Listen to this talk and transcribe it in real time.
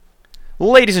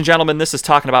Ladies and gentlemen, this is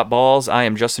Talking About Balls. I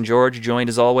am Justin George, joined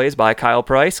as always by Kyle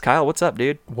Price. Kyle, what's up,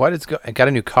 dude? I got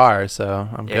a new car, so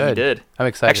I'm good. Yeah, you did. I'm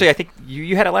excited. Actually, I think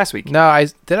you had it last week. No, I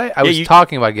was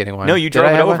talking about getting one. No, you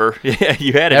drove it over. Yeah,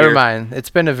 you had it Never here. mind. It's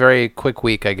been a very quick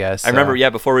week, I guess. I remember,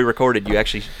 before we recorded, you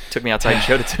actually took me outside and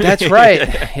showed it to me. That's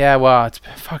right. Yeah, well,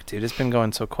 fuck, dude. It's been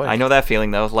going so quick. I know that feeling,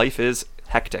 though. Life is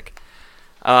hectic.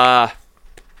 All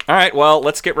right, well,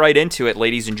 let's get right into it,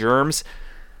 ladies and germs.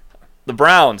 The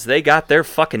Browns, they got their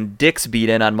fucking dicks beat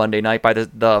in on Monday night by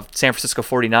the San Francisco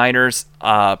 49ers.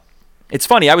 It's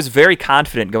funny, I was very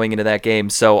confident going into that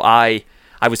game, so I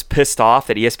was pissed off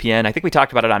that ESPN, I think we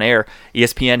talked about it on air,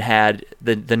 ESPN had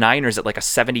the Niners at like a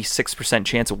 76%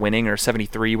 chance of winning, or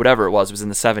 73, whatever it was in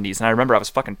the 70s, and I remember I was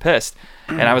fucking pissed,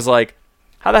 and I was like,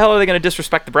 how the hell are they going to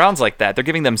disrespect the Browns like that? They're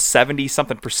giving them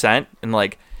 70-something%, and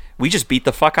like, we just beat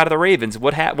the fuck out of the Ravens.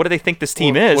 What do they think this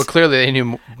team is? Well, clearly they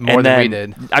knew more than we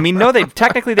did. I mean, no,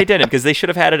 technically they didn't, because they should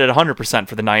have had it at 100%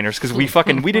 for the Niners, because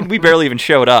we barely even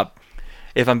showed up,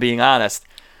 if I'm being honest.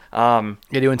 To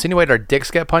insinuate our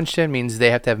dicks get punched in means they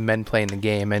have to have men playing the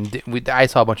game, and I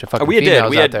saw a bunch of fucking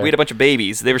females out there. We had a bunch of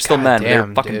babies. They were still men. They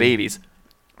were fucking babies.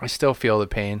 I still feel the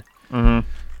pain. Mm-hmm.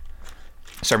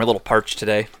 Sorry, I'm a little parched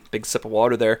today. Big sip of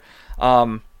water there.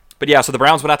 But yeah, so the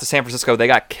Browns went out to San Francisco. They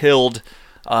got killed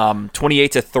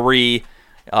 28-3.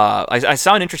 I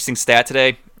saw an interesting stat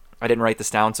today. I didn't write this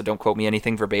down, so don't quote me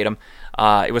anything verbatim.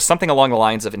 It was something along the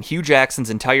lines of, in Hugh Jackson's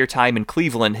entire time in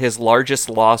Cleveland, his largest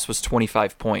loss was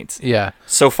 25 points. Yeah.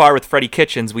 So far with Freddie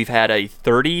Kitchens, we've had a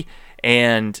 30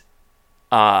 and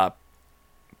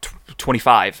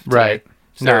 25 today, right.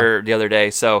 The other day.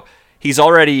 So he's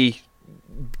already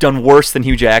done worse than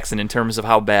Hugh Jackson in terms of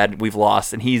how bad we've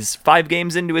lost, and he's 5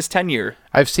 games into his tenure.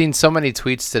 I've seen so many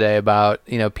tweets today about,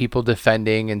 people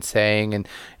defending and saying, and,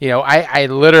 I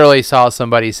literally saw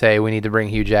somebody say we need to bring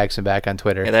Hugh Jackson back on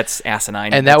Twitter. Yeah, that's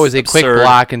asinine. And that was a quick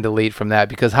block and delete from that,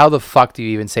 because how the fuck do you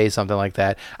even say something like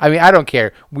that? I mean, I don't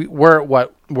care.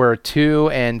 We're 2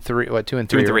 and 3. What, 2 and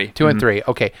 3? 2 and 3. 2 and 3.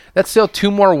 Okay. That's still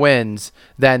 2 more wins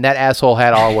than that asshole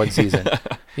had all one season. So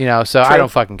True. I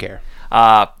don't fucking care.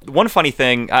 One funny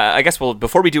thing, I guess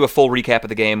before we do a full recap of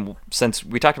the game, since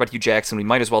we talked about Hugh Jackson, we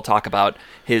might as well talk about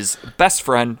his best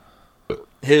friend,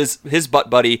 his butt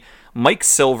buddy, Mike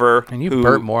Silver. And you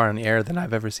burp more on the air than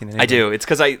I've ever seen anything. I do. It's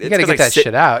because you gotta get that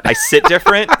shit out. I sit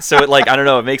different, so it I don't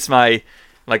know, it makes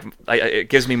it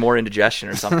gives me more indigestion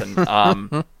or something.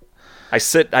 I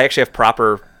actually have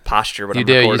proper posture when I'm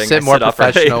recording. You sit more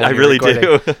professional. I really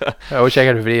do. I wish I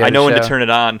had a video. I know when to turn it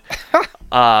on.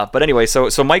 But anyway,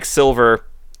 so Mike Silver,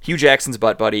 Hugh Jackson's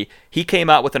butt buddy, he came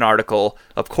out with an article.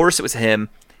 Of course, it was him.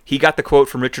 He got the quote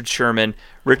from Richard Sherman.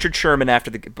 Richard Sherman, after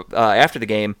the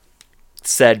game,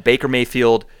 said Baker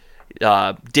Mayfield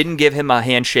didn't give him a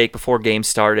handshake before game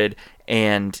started,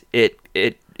 and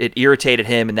it irritated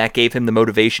him, and that gave him the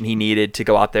motivation he needed to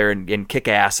go out there and kick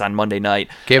ass on Monday night.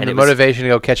 Gave him the motivation to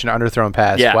go catch an underthrown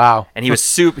pass. Yeah. Wow. And he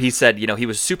said, he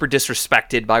was super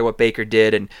disrespected by what Baker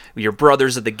did, and you're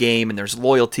brothers of the game, and there's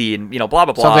loyalty, and blah, blah,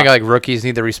 blah. Something like rookies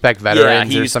need to respect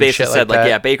veterans. Yeah, he or some basically shit said, like that.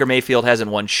 yeah, Baker Mayfield hasn't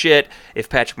won shit. If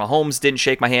Patrick Mahomes didn't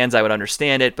shake my hands, I would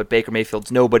understand it, but Baker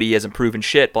Mayfield's nobody, he hasn't proven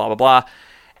shit, blah, blah, blah.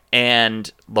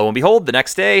 And lo and behold, the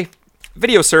next day,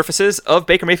 video surfaces of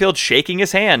Baker Mayfield shaking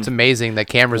his hand. It's amazing that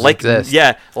cameras exist.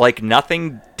 Yeah, like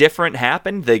nothing different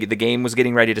happened. The game was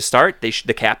getting ready to start.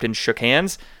 The captain shook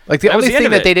hands. Like the only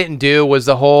thing that they didn't do was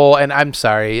the whole, and I'm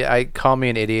sorry, call me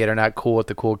an idiot or not cool with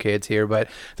the cool kids here, but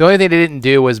the only thing they didn't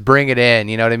do was bring it in.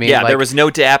 You know what I mean? Yeah, there was no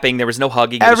dapping, there was no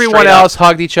hugging. Everyone else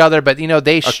hugged each other, but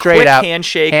they straight up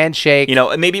handshake.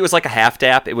 Maybe it was like a half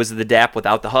dap. It was the dap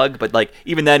without the hug, but like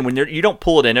even then, when you don't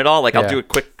pull it in at all, like I'll do a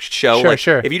quick show.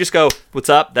 Sure. If you just go, "What's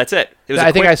up?" That's it.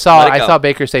 I saw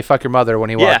Baker say "fuck your mother" when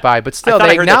he walked by, but still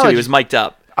they acknowledged he was mic'd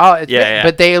up. Oh, yeah.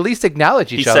 But they at least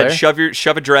acknowledge each other. He said,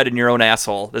 "Shove a dread in your own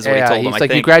asshole." That's what he told him. He's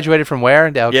like, "You graduated from where?"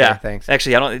 Okay, yeah, thanks.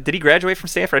 Actually, did he graduate from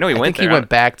Stanford? I know he went there. I think he went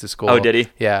back to school. Oh, did he?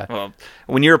 Yeah. Well,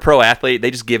 when you're a pro athlete, they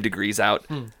just give degrees out.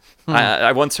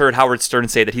 I once heard Howard Stern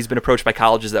say that he's been approached by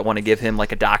colleges that want to give him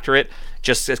like a doctorate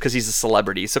just because he's a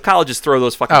celebrity. So colleges throw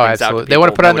those fucking things out to people. They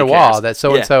want to put on their wall that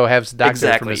so-and-so has a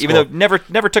doctorate from his school. Even though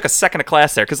never took a second of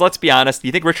class there. Because let's be honest,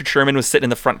 you think Richard Sherman was sitting in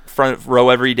the front row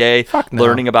every day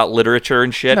learning about literature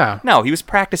and shit? No, he was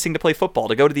practicing to play football,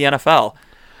 to go to the NFL.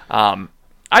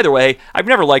 Either way, I've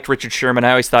never liked Richard Sherman.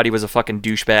 I always thought he was a fucking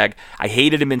douchebag. I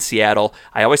hated him in Seattle.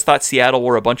 I always thought Seattle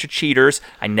were a bunch of cheaters.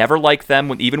 I never liked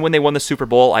them. Even when they won the Super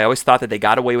Bowl, I always thought that they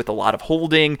got away with a lot of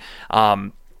holding.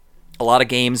 a lot of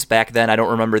games back then, I don't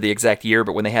remember the exact year,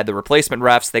 but when they had the replacement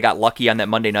refs, they got lucky on that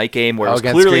Monday night game where it was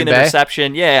against clearly Green an Bay?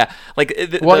 interception. Yeah, like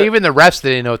Even the refs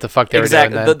didn't know what the fuck they were doing.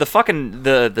 exactly.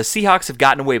 The Seahawks have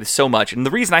gotten away with so much, and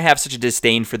the reason I have such a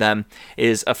disdain for them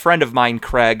is a friend of mine,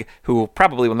 Craig, who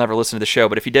probably will never listen to the show,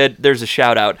 but if he did, there's a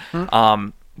shout out.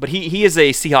 But he is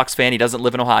a Seahawks fan. He doesn't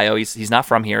live in Ohio. He's not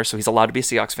from here, so he's allowed to be a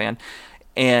Seahawks fan.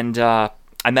 And I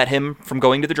met him from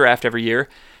going to the draft every year.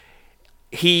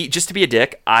 Just to be a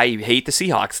dick, I hate the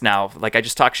Seahawks now. Like, I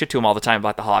just talk shit to him all the time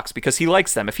about the Hawks because he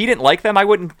likes them. If he didn't like them, I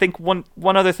wouldn't think one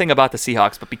other thing about the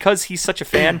Seahawks. But because he's such a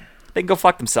fan, they can go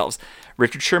fuck themselves.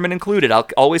 Richard Sherman included. I'll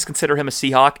always consider him a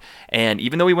Seahawk. And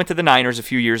even though he went to the Niners a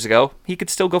few years ago, he could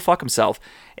still go fuck himself.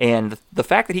 And the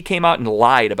fact that he came out and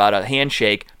lied about a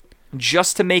handshake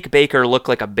just to make Baker look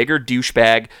like a bigger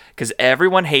douchebag because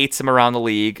everyone hates him around the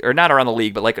league, or not around the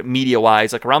league, but like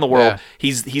media-wise, like around the world.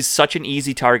 Yeah. He's such an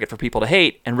easy target for people to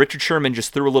hate, and Richard Sherman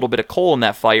just threw a little bit of coal in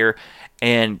that fire,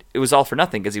 and it was all for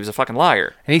nothing because he was a fucking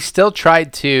liar. And he still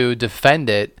tried to defend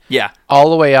it. Yeah.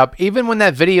 All the way up. Even when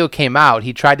that video came out,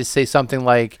 he tried to say something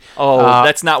like,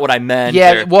 that's not what I meant.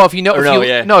 Yeah, well, if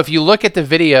you look at the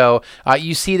video,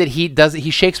 you see that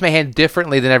he shakes my hand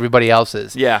differently than everybody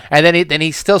else's. Yeah. And then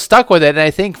he still stuck with it. And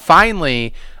I think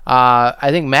finally,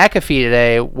 McAfee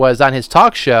today was on his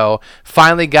talk show.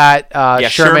 Finally got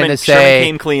Sherman to say, Sherman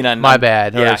came clean on my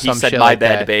bad. Yeah, or he some said shit my like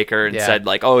bad that. to Baker and said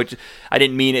like, I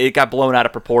didn't mean it. It got blown out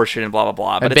of proportion and blah blah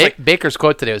blah. But And Baker's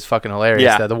quote today was fucking hilarious.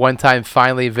 Yeah. Though. The one time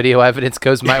finally video evidence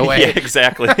goes my way. Yeah,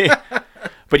 exactly.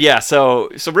 But yeah, so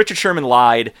Richard Sherman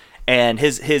lied, and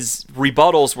his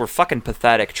rebuttals were fucking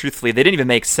pathetic. Truthfully, they didn't even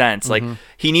make sense. Like,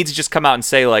 he needs to just come out and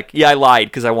say like, yeah, I lied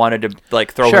because I wanted to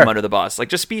like throw him under the bus. Like,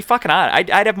 just be fucking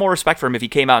honest. I'd have more respect for him if he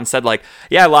came out and said like,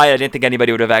 yeah, I lied. I didn't think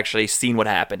anybody would have actually seen what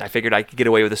happened. I figured I could get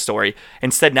away with the story.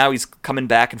 Instead, now he's coming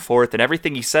back and forth, and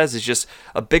everything he says is just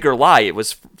a bigger lie. It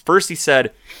was first he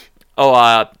said,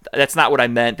 that's not what I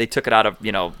meant. They took it out of,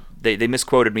 they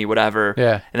misquoted me, whatever.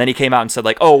 Yeah. And then he came out and said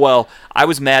like, oh, well, I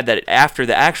was mad that after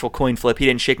the actual coin flip, he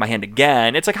didn't shake my hand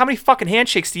again. It's like, how many fucking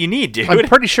handshakes do you need, dude? I'm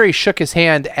pretty sure he shook his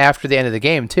hand after the end of the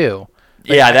game, too.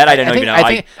 Yeah, that I didn't even know.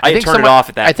 I turned it off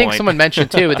at that point. I think someone mentioned,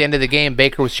 too, at the end of the game,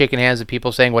 Baker was shaking hands with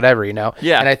people saying whatever,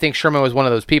 Yeah. And I think Sherman was one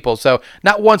of those people. So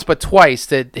not once but twice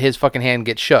did his fucking hand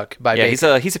get shook by Baker.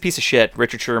 Yeah, he's a piece of shit,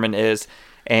 Richard Sherman is.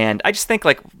 And I just think,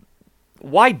 like,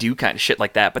 why do kind of shit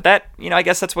like that? But that, I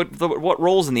guess that's what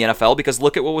rolls in the NFL, because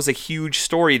look at what was a huge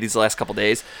story these last couple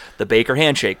days, the Baker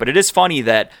handshake. But it is funny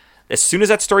that as soon as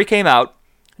that story came out,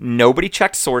 nobody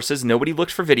checked sources, nobody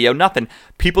looked for video, nothing.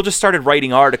 People just started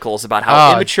writing articles about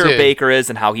how immature Baker is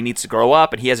and how he needs to grow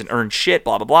up and he hasn't earned shit,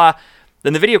 blah, blah, blah.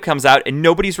 Then the video comes out and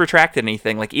nobody's retracted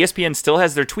anything. Like, ESPN still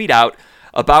has their tweet out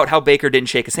about how Baker didn't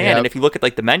shake his hand. Yep. And if you look at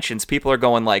like the mentions, people are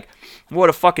going like, what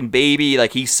a fucking baby,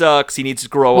 like he sucks, he needs to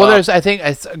grow up. Well, there's, I think,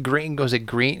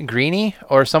 Greeny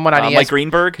or someone on ESPN. Mike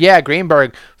Greenberg? Yeah,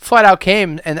 Greenberg flat out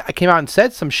came out and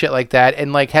said some shit like that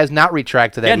and like has not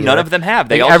retracted that. Yeah, either. none of them have.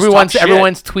 They like, all just talk shit.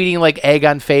 Everyone's tweeting like egg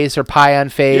on face or pie on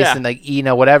face and like,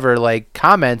 whatever, like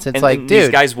comments. It's like, dude, these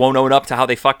guys won't own up to how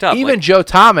they fucked up. Even Joe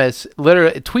Thomas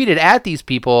literally tweeted at these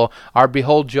people,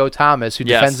 behold Joe Thomas, who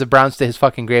defends the Browns to his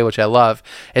fucking grave, which I love.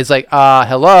 It's like,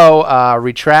 hello,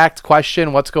 retract,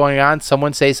 question, what's going on?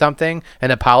 Someone say something,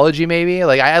 an apology maybe.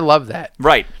 Like, I love that.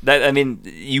 Right.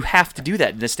 You have to do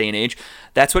that in this day and age.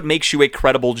 That's what makes you a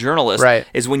credible journalist. Right.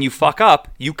 Is when you fuck up,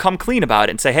 you come clean about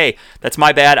it and say, hey, that's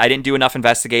my bad. I didn't do enough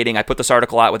investigating. I put this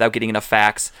article out without getting enough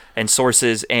facts and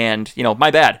sources and,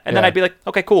 my bad. And then I'd be like,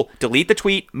 okay, cool. Delete the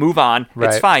tweet, move on.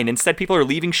 Right. It's fine. Instead, people are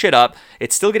leaving shit up.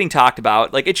 It's still getting talked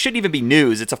about. Like, it shouldn't even be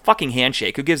news. It's a fucking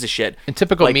handshake. Who gives a shit? In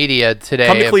typical media today.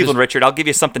 Come to Cleveland, Richard. I'll give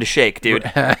you something to shake, dude.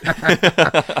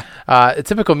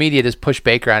 Typical media just pushed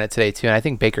Baker on it today, too. And I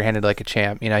think Baker handled it like a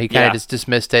champ. He kind of just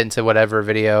dismissed it and said, whatever,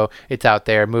 video, it's out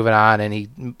there, moving on.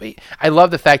 And I love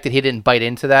the fact that he didn't bite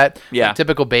into that. Yeah. Like,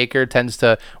 typical Baker tends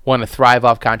to want to thrive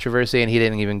off controversy, and he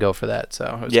didn't even go for that. So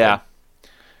it was good.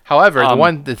 However,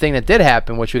 the thing that did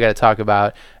happen, which we got to talk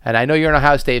about, and I know you're an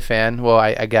Ohio State fan. Well,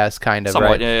 I guess kind of,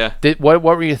 somewhat, right? Yeah. What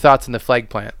were your thoughts on the flag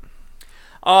plant?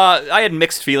 I had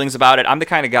mixed feelings about it. I'm the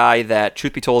kind of guy that,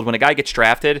 truth be told, when a guy gets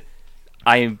drafted,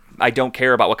 I don't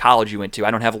care about what college you went to.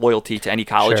 I don't have loyalty to any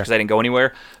college because I didn't go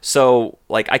anywhere. So,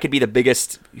 like, I could be the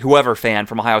biggest whoever fan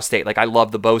from Ohio State. Like, I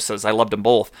love the Bosas. I loved them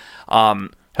both.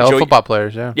 Football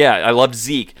players, yeah. Yeah, I loved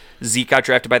Zeke. Zeke got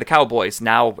drafted by the Cowboys.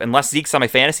 Now, unless Zeke's on my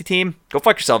fantasy team, go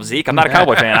fuck yourself, Zeke. I'm not a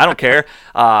Cowboy fan. I don't care.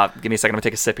 Give me a second. I'm going to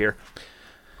take a sip here.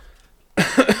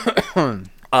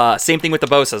 Same thing with the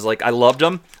Bosas. Like, I loved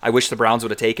him. I wish the Browns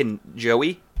would have taken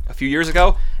Joey a few years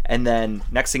ago. And then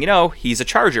next thing you know, he's a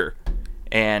Charger.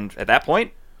 And at that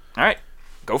point, all right,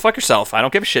 go fuck yourself. I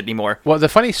don't give a shit anymore. Well, the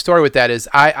funny story with that is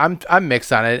I'm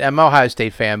mixed on it. I'm an Ohio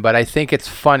State fan, but I think it's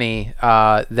funny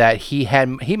that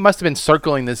he must have been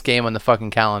circling this game on the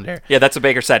fucking calendar. Yeah, that's what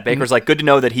Baker said. Baker's like, good to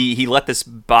know that he let this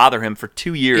bother him for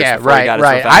 2 years. Yeah, before he got his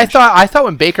revenge. I thought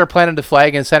when Baker planted the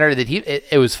flag in center that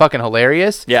it was fucking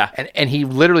hilarious. Yeah, and he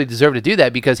literally deserved to do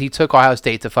that because he took Ohio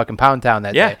State to fucking Pound Town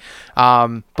that day.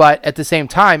 But at the same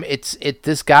time,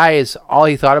 this guy is all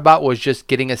he thought about was just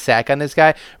getting a sack on this guy.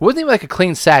 It wasn't even like a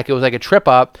clean sack. It was like a trip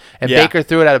up, and Baker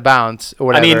threw it out of bounds or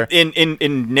whatever. I mean,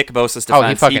 in Nick Bosa's defense,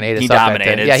 he fucking ate us up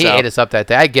dominated. that day. Yeah, he ate us up that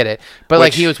day. I get it, but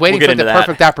like he was waiting for the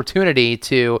perfect opportunity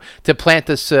to plant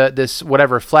this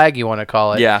whatever flag you want to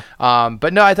call it. Yeah.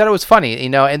 But no, I thought it was funny,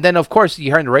 and then of course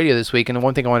you heard on the radio this week, and the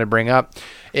one thing I want to bring up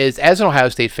is, as an Ohio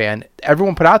State fan,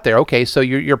 everyone put out there, okay, so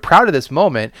you're proud of this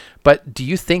moment, but do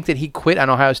you think that he quit on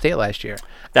Ohio State last year?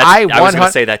 I was going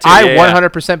to say that too. I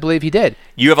 100% believe he did.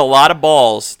 You have a lot of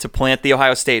balls to plant the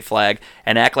Ohio State flag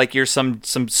and act like you're some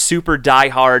super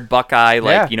diehard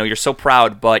Buckeye, you're so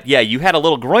proud. But yeah, you had a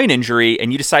little groin injury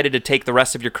and you decided to take the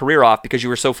rest of your career off because you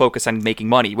were so focused on making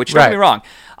money. Which, don't get me wrong,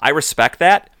 I respect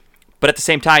that. But at the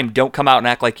same time, don't come out and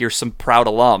act like you're some proud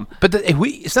alum. But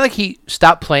it's not like he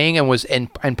stopped playing and was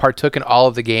and partook in all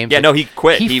of the games. Yeah, no, he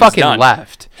quit. He fucking was done.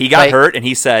 left. He got hurt, and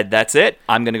he said, "That's it.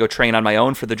 I'm going to go train on my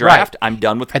own for the draft. I'm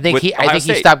done with." I think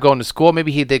he stopped going to school.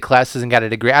 Maybe he did classes and got a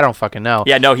degree. I don't fucking know.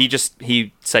 Yeah, no, he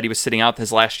said he was sitting out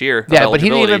his last year. Yeah, but he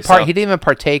didn't even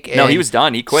partake. In he was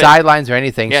done. He quit sidelines or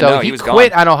anything. Yeah, so he was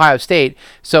quit gone. on Ohio State.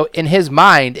 So in his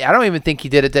mind, I don't even think he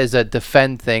did it as a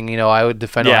defend thing. I would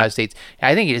defend Ohio State.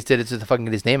 I think he just did it to fucking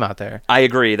get his name out there. I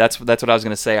agree. That's what I was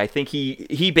going to say. I think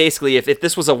he basically, if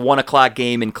this was a 1:00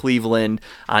 game in Cleveland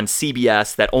on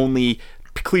CBS that only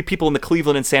people in the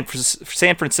Cleveland and San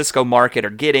Francisco market are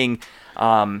getting,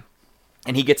 and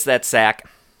he gets that sack,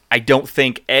 I don't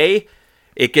think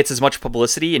it gets as much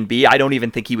publicity, and B, I don't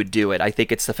even think he would do it. I think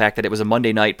it's the fact that it was a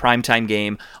Monday night primetime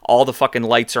game. All the fucking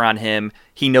lights are on him.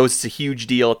 He knows it's a huge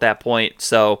deal at that point,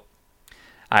 so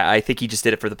I think he just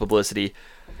did it for the publicity.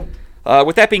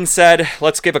 With that being said,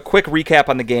 let's give a quick recap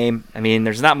on the game. I mean,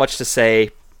 there's not much to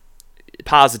say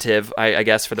positive, I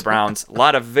guess, for the Browns. A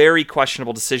lot of very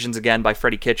questionable decisions again by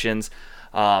Freddie Kitchens.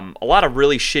 A lot of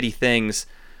really shitty things.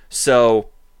 So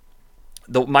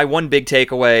my one big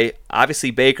takeaway,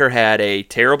 obviously Baker had a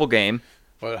terrible game.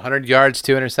 100 yards,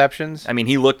 2 interceptions? I mean,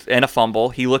 he looked, and a fumble.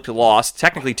 He looked lost.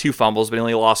 Technically 2 fumbles, but he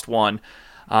only lost 1.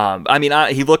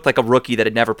 He looked like a rookie that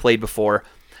had never played before.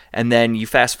 And then you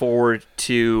fast forward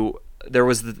to... There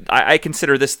was I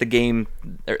consider this the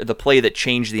play that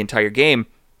changed the entire game,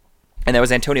 and that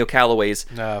was Antonio Callaway's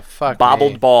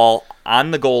bobbled ball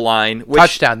on the goal line.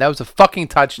 Touchdown. That was a fucking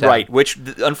touchdown. Right, which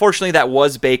unfortunately that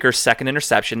was Baker's second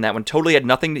interception. That one totally had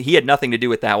nothing. He had nothing to do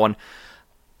with that one.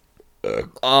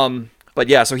 But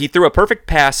yeah, so he threw a perfect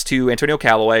pass to Antonio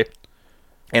Callaway,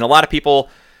 and a lot of people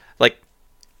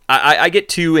I get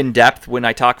too in depth when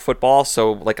I talk football,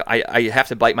 so I have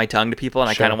to bite my tongue to people, and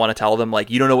I kind of want to tell them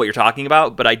you don't know what you're talking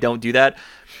about, but I don't do that.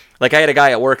 I had a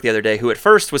guy at work the other day who at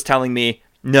first was telling me,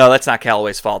 no, that's not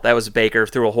Callaway's fault. That was Baker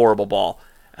threw a horrible ball.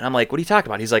 And I'm like, what are you talking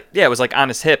about? He's like, yeah, it was on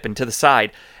his hip and to the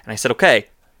side. And I said, okay,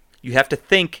 you have to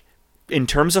think in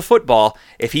terms of football.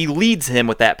 If he leads him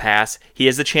with that pass, he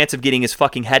has the chance of getting his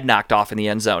fucking head knocked off in the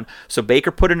end zone. So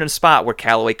Baker put it in a spot where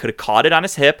Callaway could have caught it on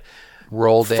his hip,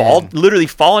 literally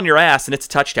fall on your ass, and it's a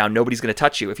touchdown. Nobody's going to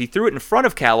touch you. If he threw it in front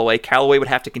of Callaway would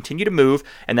have to continue to move,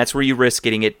 and that's where you risk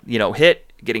getting it,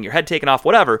 hit, getting your head taken off,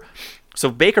 whatever. So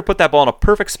Baker put that ball in a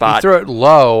perfect spot. He threw it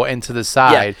low and to the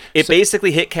side. Yeah, it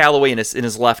basically hit Callaway in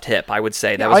his left hip, I would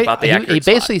say. That was about the accurate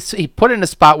spot. He put it in a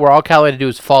spot where all Callaway had to do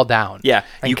is fall down. Yeah,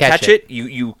 you catch it,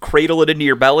 you cradle it into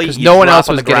your belly. Because no one else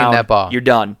was getting that ball. You're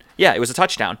done. Yeah, it was a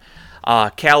touchdown.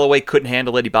 Callaway couldn't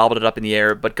handle it. He bobbled it up in the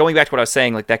air. But going back to what I was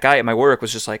saying, that guy at my work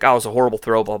was just it was a horrible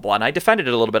throw, blah, blah. And I defended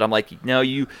it a little bit. I'm like, no,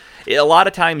 a lot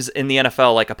of times in the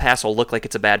NFL, a pass will look like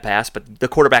it's a bad pass, but the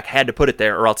quarterback had to put it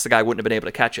there or else the guy wouldn't have been able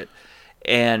to catch it.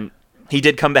 And he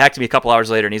did come back to me a couple hours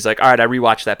later, and he's like, all right, I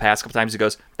rewatched that pass a couple times. He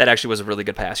goes, that actually was a really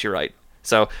good pass. You're right.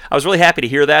 So I was really happy to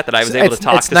hear that I was able to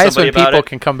talk to somebody about it. It's nice when people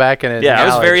can come back and I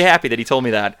was very happy that he told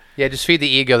me that. Yeah, just feed the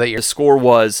ego that the score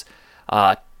was,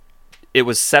 it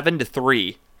was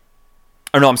 7-3.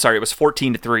 Oh no, I'm sorry, it was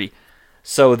 14-3.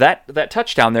 So that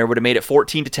touchdown there would have made it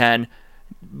 14-10.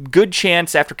 Good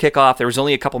chance after kickoff. There was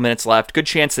only a couple minutes left. Good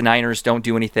chance the Niners don't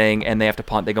do anything and they have to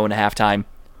punt. They go into halftime.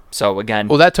 So again,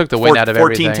 that took the win out of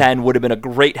everything. 14-10 would have been a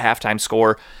great halftime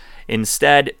score.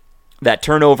 Instead, that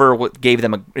turnover gave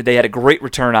them they had a great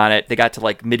return on it. They got to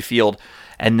midfield,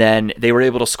 and then they were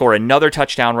able to score another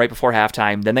touchdown right before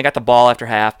halftime. Then they got the ball after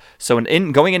half. So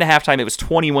going into halftime, it was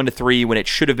 21-3 when it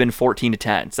should have been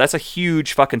 14-10. So that's a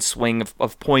huge fucking swing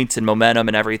of points and momentum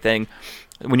and everything.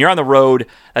 When you're on the road,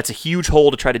 that's a huge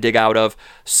hole to try to dig out of.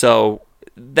 So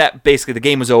that basically the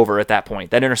game was over at that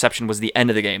point. That interception was the end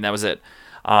of the game. That was it.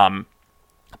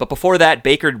 But before that,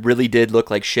 Baker really did look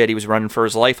like shit. He was running for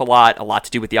his life a lot to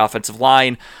do with the offensive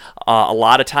line. A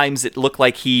lot of times it looked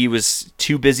like he was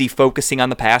too busy focusing on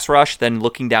the pass rush than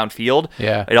looking downfield.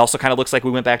 Yeah. It also kind of looks like we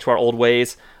went back to our old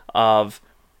ways of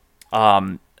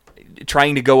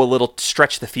trying to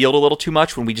stretch the field a little too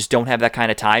much when we just don't have that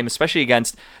kind of time, especially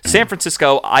against San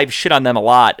Francisco. I've shit on them a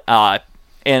lot.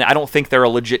 And I don't think they're a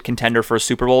legit contender for a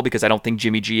Super Bowl because I don't think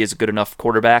Jimmy G is a good enough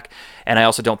quarterback. And I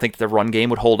also don't think the run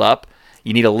game would hold up.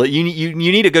 You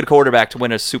need a good quarterback to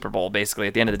win a Super Bowl. Basically,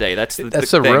 at the end of the day, that's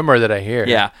the rumor that I hear.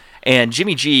 Yeah, and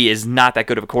Jimmy G is not that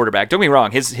good of a quarterback. Don't get me wrong;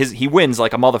 he wins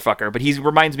like a motherfucker, but he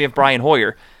reminds me of Brian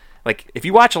Hoyer. Like if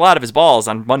you watch a lot of his balls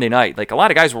on Monday night, like a lot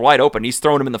of guys were wide open. He's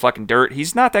throwing them in the fucking dirt.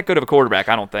 He's not that good of a quarterback,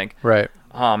 I don't think. Right.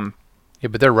 Yeah,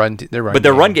 but their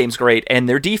run game's great, and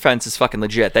their defense is fucking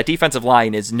legit. That defensive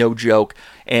line is no joke,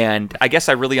 and I guess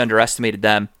I really underestimated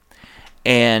them.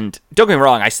 And don't get me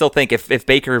wrong, I still think if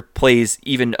Baker plays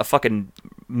even a fucking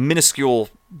minuscule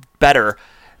better,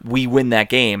 we win that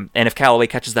game. And if Callaway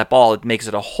catches that ball, it makes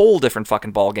it a whole different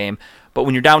fucking ball game. But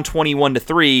when you're down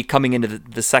 21-3 coming into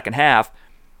the second half,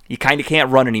 you kind of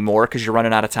can't run anymore because you're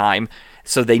running out of time.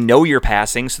 So they know you're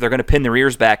passing, so they're going to pin their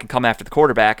ears back and come after the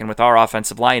quarterback. And with our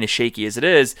offensive line as shaky as it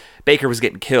is, Baker was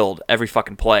getting killed every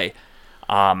fucking play.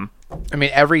 I mean,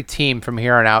 every team from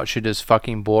here on out should just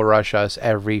fucking bull rush us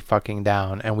every fucking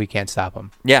down, and we can't stop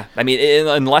them. Yeah, I mean,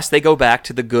 unless they go back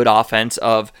to the good offense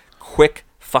of quick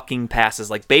fucking passes.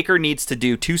 Like, Baker needs to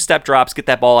do 2-step drops, get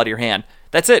that ball out of your hand.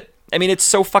 That's it. I mean, it's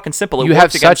so fucking simple. You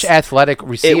have such athletic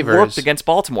receivers. It worked against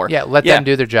Baltimore. Yeah, let them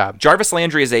do their job. Jarvis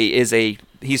Landry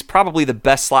he's probably the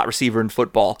best slot receiver in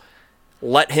football.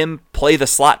 Let him play the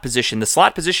slot position. The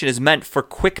slot position is meant for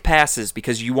quick passes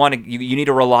because you need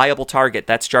a reliable target.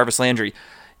 That's Jarvis Landry.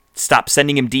 Stop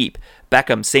sending him deep.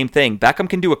 Beckham, same thing. Beckham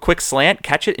can do a quick slant,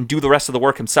 catch it, and do the rest of the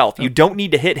work himself. You don't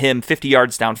need to hit him 50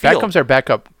 yards downfield. Beckham's our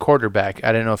backup quarterback.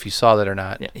 I don't know if you saw that or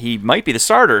not. Yeah, he might be the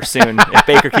starter soon if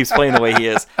Baker keeps playing the way he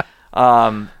is.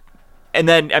 And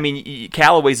then, I mean,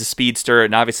 Callaway's a speedster,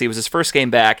 and obviously it was his first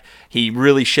game back. He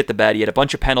really shit the bed. He had a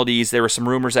bunch of penalties. There were some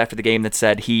rumors after the game that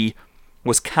said he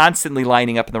was constantly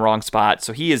lining up in the wrong spot,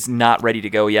 so he is not ready to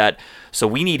go yet. So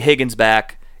we need Higgins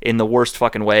back in the worst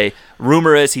fucking way.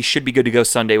 Rumor is he should be good to go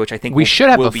Sunday, which I think we should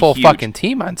have a full huge. Fucking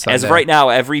team on Sunday. As of right now,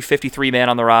 every 53 man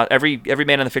on the every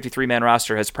man on the 53 man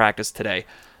roster has practiced today.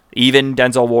 Even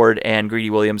Denzel Ward and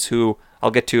Greedy Williams, who I'll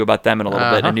get to about them in a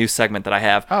little bit, a new segment that I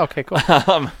have. Oh, okay, cool.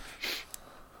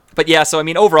 But yeah, so I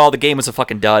mean, overall, the game was a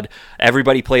fucking dud.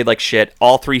 Everybody played like shit.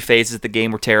 All three phases of the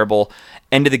game were terrible.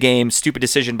 End of the game, stupid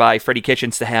decision by Freddie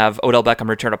Kitchens to have Odell Beckham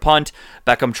return a punt.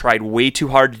 Beckham tried way too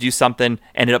hard to do something,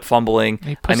 ended up fumbling.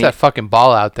 He puts that fucking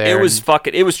ball out there.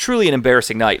 It was truly an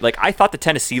embarrassing night. Like, I thought the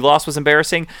Tennessee loss was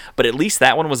embarrassing, but at least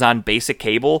that one was on basic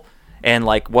cable and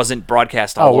like wasn't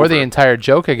broadcast all over. We're the entire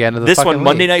joke again of the this fucking one,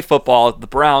 Monday league. Night Football, the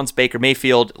Browns, Baker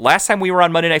Mayfield. Last time we were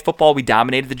on Monday Night Football, we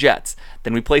dominated the Jets.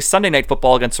 Then we played Sunday Night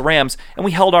Football against the Rams, and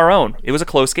we held our own. It was a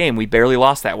close game. We barely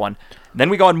lost that one. Then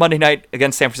we go on Monday night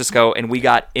against San Francisco, and we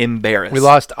got embarrassed. We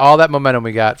lost all that momentum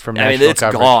we got from national it's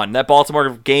coverage. Gone. That Baltimore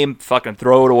game, fucking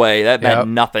throw it away. That meant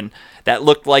nothing. That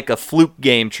looked like a fluke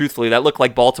game, truthfully. That looked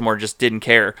like Baltimore just didn't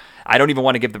care. I don't even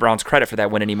want to give the Browns credit for that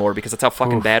win anymore because that's how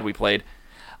fucking bad we played.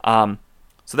 So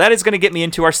that is going to get me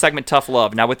into our segment, Tough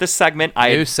Love. Now, with this segment,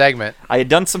 I had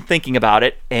done some thinking about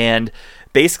it, and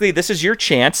basically this is your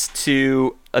chance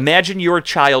to imagine your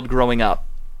child growing up.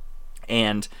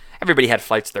 And everybody had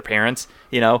fights with their parents,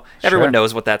 Everyone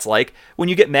knows what that's like. When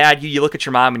you get mad, you look at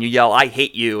your mom and you yell, "I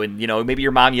hate you," and maybe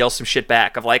your mom yells some shit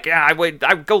back of like, "Yeah, I would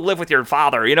go live with your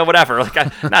father," whatever. Like,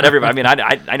 not everybody. I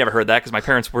mean, I never heard that because my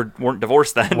parents weren't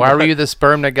divorced then. Why were you the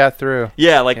sperm that got through?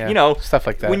 Yeah, stuff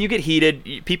like that. When you get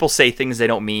heated, people say things they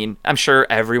don't mean. I'm sure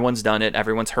everyone's done it.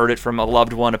 Everyone's heard it from a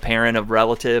loved one, a parent, a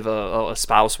relative, a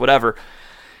spouse, whatever.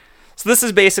 So this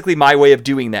is basically my way of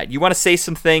doing that. You want to say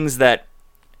some things that,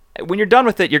 when you're done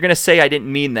with it, you're going to say, "I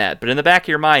didn't mean that." But in the back of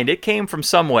your mind, it came from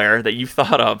somewhere that you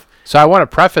thought of. So I want to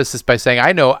preface this by saying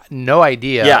I know no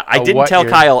idea. Yeah, I didn't tell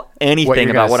Kyle anything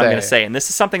about what I'm going to say. say. And this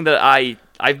is something that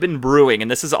I've been brewing, and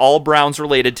this is all Browns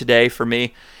related today for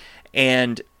me.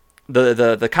 And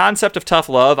the concept of tough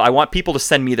love, I want people to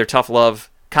send me their tough love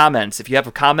comments. If you have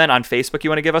a comment on Facebook you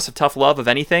want to give us a tough love of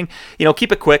anything,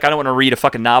 keep it quick. I don't want to read a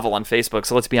fucking novel on Facebook,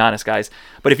 so let's be honest, guys.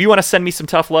 But if you want to send me some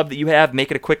tough love that you have,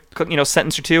 make it a quick,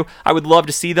 sentence or two. I would love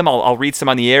to see them. I'll read some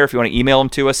on the air if you want to email them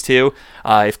to us too.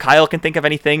 If Kyle can think of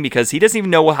anything, because he doesn't even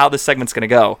know how this segment's going to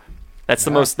go. That's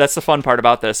the fun part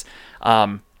about this.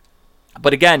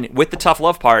 But again, with the tough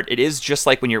love part, it is just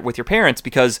like when you're with your parents,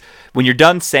 because when you're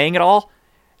done saying it all,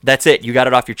 that's it. You got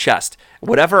it off your chest.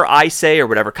 Whatever I say or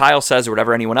whatever Kyle says or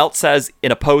whatever anyone else says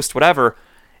in a post, whatever,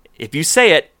 if you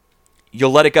say it,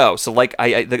 you'll let it go. So like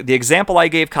the example I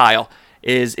gave Kyle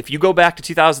is, if you go back to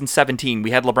 2017,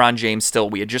 we had LeBron James still.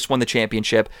 We had just won the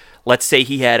championship. Let's say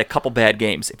he had a couple bad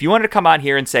games. If you wanted to come on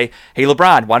here and say, hey,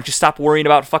 LeBron, why don't you stop worrying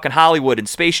about fucking Hollywood and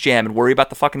Space Jam and worry about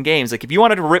the fucking games? Like, if you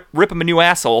wanted to rip him a new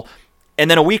asshole, and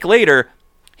then a week later,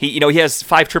 he has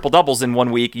 5 triple-doubles in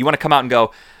 1 week, you want to come out and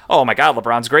go, oh my God,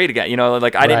 LeBron's great again.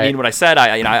 I didn't mean what I said.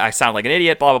 I sound like an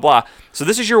idiot, blah, blah, blah. So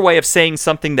this is your way of saying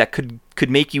something that could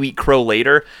make you eat crow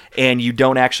later, and you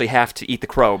don't actually have to eat the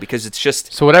crow, because it's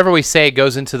just... So whatever we say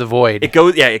goes into the void.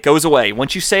 It goes away.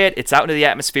 Once you say it, it's out into the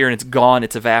atmosphere, and it's gone.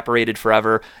 It's evaporated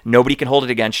forever. Nobody can hold it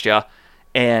against you.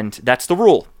 And that's the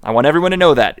rule. I want everyone to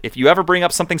know that. If you ever bring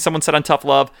up something someone said on Tough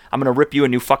Love, I'm going to rip you a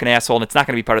new fucking asshole, and it's not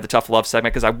going to be part of the Tough Love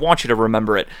segment, because I want you to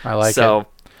remember it. I like it.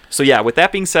 So yeah, with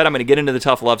that being said, I'm going to get into the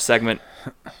Tough Love segment.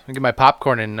 I'll get my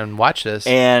popcorn and watch this.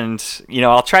 And,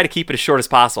 I'll try to keep it as short as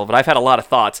possible, but I've had a lot of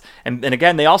thoughts. And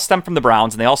again, they all stem from the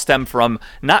Browns, and they all stem from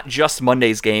not just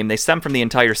Monday's game. They stem from the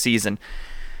entire season.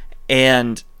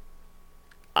 And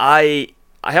I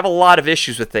have a lot of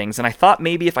issues with things, and I thought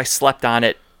maybe if I slept on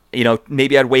it,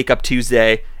 maybe I'd wake up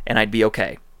Tuesday and I'd be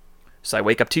okay. So I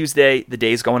wake up Tuesday, the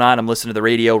day's going on, I'm listening to the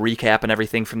radio, recapping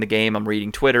everything from the game, I'm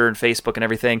reading Twitter and Facebook and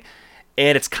everything,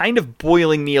 and it's kind of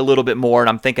boiling me a little bit more, and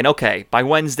I'm thinking, okay, by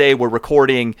Wednesday we're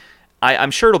recording,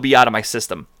 I'm sure it'll be out of my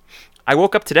system. I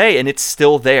woke up today and it's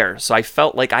still there, so I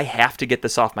felt like I have to get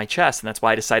this off my chest, and that's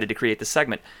why I decided to create this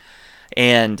segment.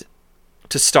 And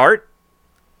to start,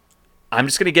 I'm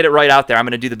just going to get it right out there. I'm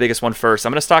going to do the biggest one first.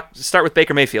 I'm going to start with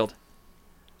Baker Mayfield.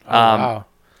 Wow.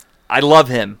 I love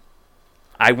him.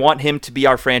 I want him to be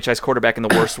our franchise quarterback in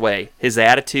the worst way. His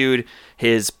attitude,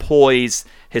 his poise,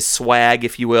 his swag,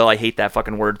 if you will. I hate that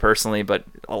fucking word personally, but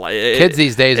kids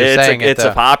these days are saying it's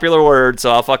a popular word, so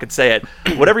I'll fucking say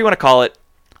it. Whatever you want to call it,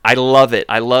 I love it.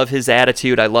 I love his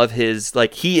attitude. I love his,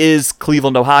 he is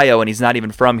Cleveland, Ohio, and he's not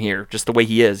even from here, just the way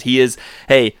he is. He is,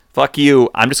 hey, fuck you,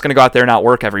 I'm just going to go out there and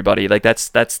outwork everybody. That's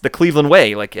the Cleveland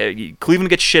way. Cleveland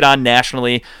gets shit on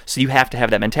nationally, so you have to have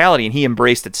that mentality, and he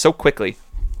embraced it so quickly.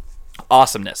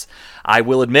 Awesomeness. I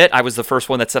will admit, I was the first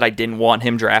one that said I didn't want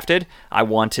him drafted. I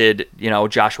wanted,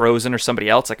 Josh Rosen or somebody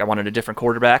else. I wanted a different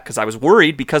quarterback because I was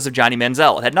worried because of Johnny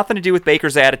Manziel. It had nothing to do with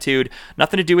Baker's attitude,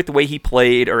 nothing to do with the way he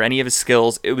played or any of his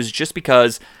skills. It was just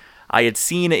because I had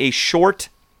seen a short,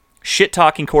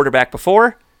 shit-talking quarterback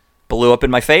before, blew up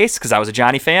in my face because I was a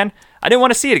Johnny fan. I didn't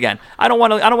want to see it again. I don't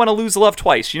want to lose love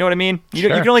twice. You know what I mean? You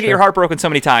can only get your heart broken so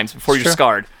many times before you're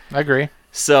scarred. I agree.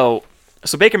 So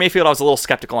Baker Mayfield, I was a little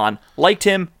skeptical on. Liked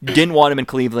him, didn't want him in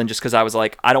Cleveland just because I was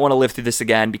like, I don't want to live through this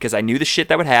again, because I knew the shit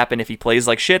that would happen. If he plays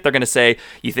like shit, they're going to say,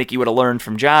 you think you would have learned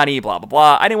from Johnny, blah, blah,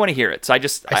 blah. I didn't want to hear it. So I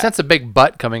sense a big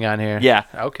butt coming on here. Yeah.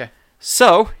 Okay.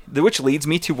 So, which leads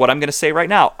me to what I'm going to say right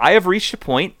now. I have reached a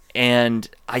point, and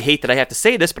I hate that I have to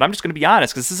say this, but I'm just going to be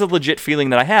honest, because this is a legit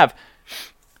feeling that I have.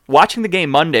 Watching the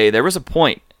game Monday, there was a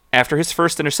point after his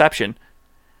first interception.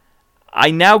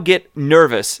 I now get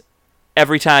nervous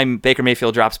every time Baker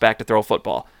Mayfield drops back to throw a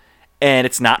football. And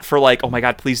it's not for oh my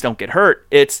God, please don't get hurt.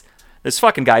 It's, this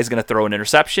fucking guy's going to throw an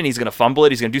interception. He's going to fumble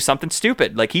it. He's going to do something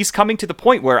stupid. He's coming to the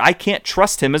point where I can't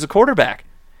trust him as a quarterback.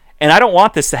 And I don't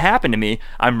want this to happen to me.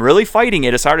 I'm really fighting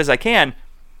it as hard as I can.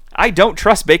 I don't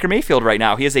trust Baker Mayfield right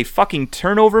now. He is a fucking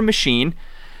turnover machine.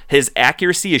 His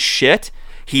accuracy is shit.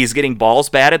 He's getting balls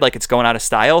batted like it's going out of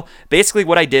style. Basically,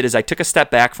 what I did is I took a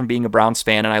step back from being a Browns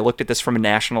fan, and I looked at this from a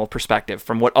national perspective,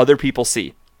 from what other people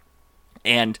see.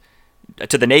 And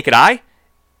to the naked eye,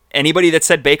 anybody that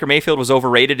said Baker Mayfield was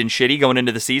overrated and shitty going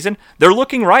into the season, they're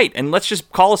looking right. And let's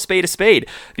just call a spade,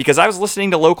 because I was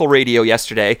listening to local radio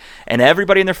yesterday, and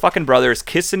everybody and their fucking brother is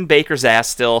kissing Baker's ass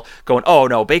still, going, oh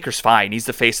no, Baker's fine. He's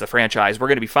the face of the franchise. We're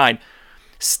going to be fine.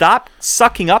 Stop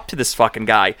sucking up to this fucking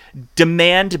guy.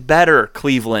 Demand better,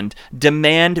 Cleveland.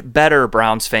 Demand better,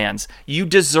 Browns fans. You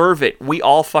deserve it. We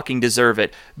all fucking deserve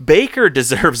it. Baker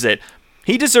deserves it.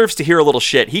 He deserves to hear a little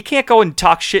shit. He can't go and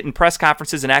talk shit in press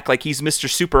conferences and act like he's Mr.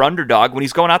 Super Underdog when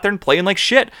he's going out there and playing like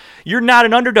shit. You're not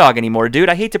an underdog anymore, dude.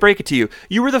 I hate to break it to you.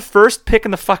 You were the first pick in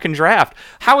the fucking draft.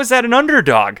 How is that an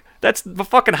underdog? That's the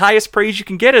fucking highest praise you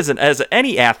can get as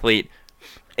any athlete.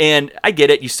 And I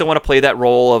get it. You still want to play that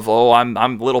role of, oh,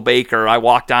 I'm little Baker. I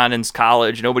walked on in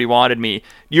college. Nobody wanted me.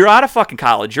 You're out of fucking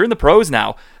college. You're in the pros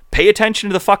now. Pay attention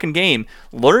to the fucking game.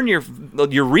 Learn your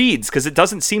reads, because it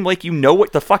doesn't seem like you know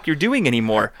what the fuck you're doing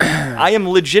anymore. I am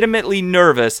legitimately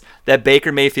nervous that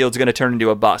Baker Mayfield's going to turn into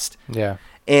a bust. Yeah.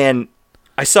 And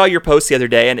I saw your post the other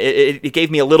day, and it gave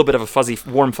me a little bit of a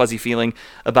warm, fuzzy feeling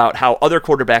about how other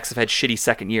quarterbacks have had shitty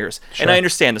second years. Sure. And I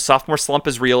understand the sophomore slump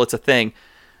is real. It's a thing.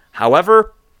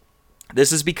 However,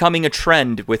 this is becoming a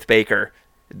trend with Baker,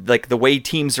 like the way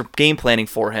teams are game planning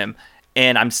for him.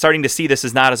 And I'm starting to see this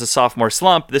as not as a sophomore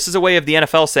slump. This is a way of the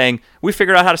NFL saying, we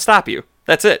figured out how to stop you.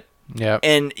 That's it. Yeah.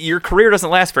 And your career doesn't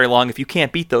last very long if you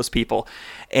can't beat those people.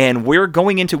 And we're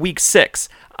going into week 6.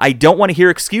 I don't want to hear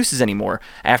excuses anymore.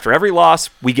 After every loss,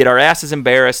 we get our asses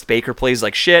embarrassed. Baker plays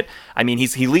like shit. I mean,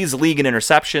 he leads the league in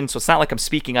interceptions, so it's not like I'm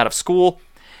speaking out of school.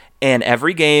 And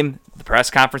every game, the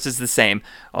press conference is the same.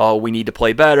 Oh, we need to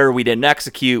play better. We didn't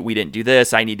execute. We didn't do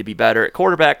this. I need to be better at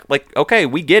quarterback. Like, okay,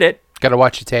 we get it. Got to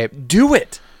watch your tape. Do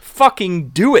it. Fucking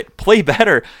do it. Play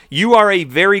better. You are a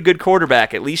very good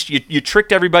quarterback. At least you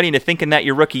tricked everybody into thinking that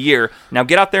your rookie year. Now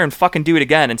get out there and fucking do it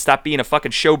again and stop being a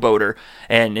fucking showboater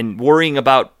and worrying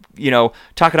about,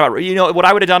 talking about, what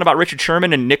I would have done about Richard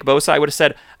Sherman and Nick Bosa. I would have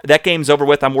said, that game's over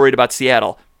with. I'm worried about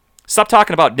Seattle. Stop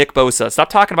talking about Nick Bosa. Stop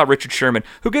talking about Richard Sherman.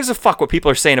 Who gives a fuck what people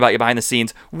are saying about you behind the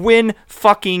scenes? Win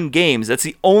fucking games. That's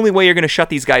the only way you're going to shut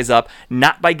these guys up,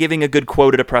 not by giving a good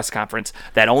quote at a press conference.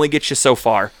 That only gets you so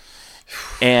far.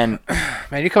 And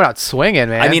man, you're coming out swinging,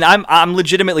 man. I mean, I'm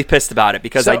legitimately pissed about it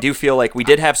because I do feel like we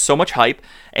did have so much hype,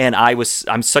 and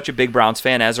I'm such a big Browns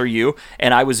fan, as are you,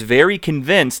 and I was very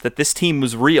convinced that this team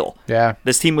was real. Yeah,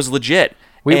 this team was legit.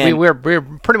 We're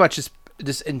pretty much just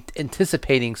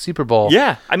anticipating Super Bowl.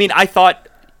 Yeah, I mean, I thought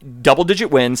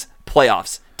double-digit wins,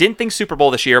 playoffs. Didn't think Super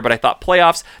Bowl this year, but I thought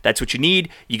playoffs. That's what you need.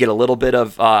 You get a little bit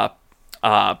of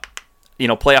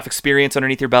playoff experience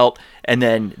underneath your belt, and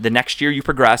then the next year you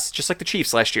progress, just like the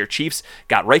Chiefs last year. Chiefs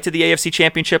got right to the AFC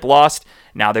Championship, lost.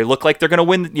 Now they look like they're going to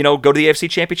win, go to the AFC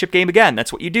Championship game again.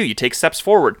 That's what you do. You take steps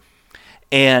forward.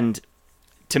 And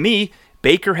to me,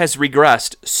 Baker has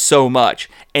regressed so much,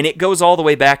 and it goes all the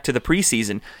way back to the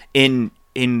preseason. In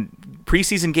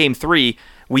preseason game 3,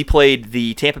 we played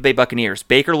the Tampa Bay Buccaneers.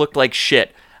 Baker looked like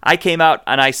shit. I came out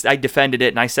and I defended it,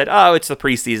 and I said, oh, it's the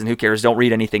preseason. Who cares? Don't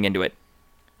read anything into it.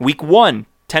 Week 1,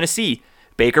 Tennessee,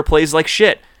 Baker plays like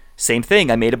shit. Same thing.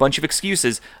 I made a bunch of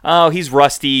excuses. Oh, he's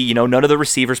rusty. None of the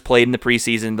receivers played in the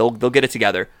preseason. They'll get it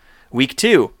together. Week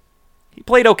 2, he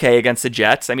played okay against the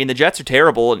Jets. I mean, the Jets are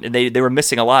terrible, and they were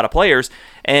missing a lot of players.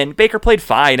 And Baker played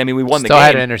fine. I mean, we won the game. Still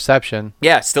had an interception.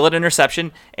 Yeah, still had an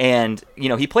interception. And,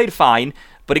 he played fine.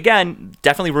 But again,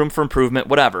 definitely room for improvement,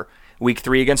 whatever. Week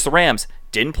 3 against the Rams,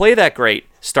 didn't play that great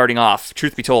starting off,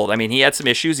 truth be told. I mean, he had some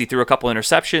issues. He threw a couple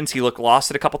interceptions. He looked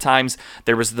lost at a couple times.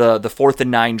 There was the 4th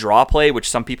and 9 draw play, which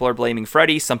some people are blaming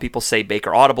Freddie. Some people say Baker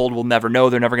audibled. We'll never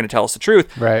know. They're never going to tell us the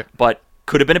truth. Right. But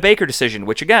could have been a Baker decision,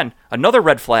 which, again, another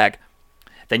red flag.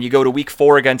 Then you go to week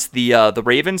 4 against the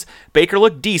Ravens. Baker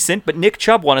looked decent, but Nick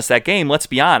Chubb won us that game, let's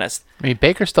be honest. I mean,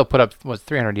 Baker still put up,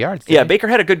 300 yards? Yeah, Baker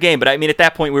had a good game, but I mean, at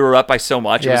that point, we were up by so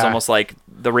much. It was almost like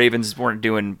the Ravens weren't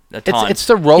doing a ton. It's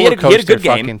the roller coaster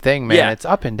fucking thing, man. Yeah. It's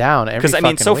up and down every fucking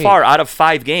week. Because, I mean, so far, out of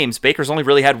 5 games, Baker's only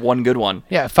really had one good one.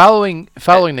 Yeah, following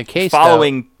the case,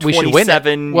 following though, we should win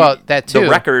it. Well, that too. The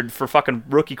record for fucking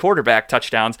rookie quarterback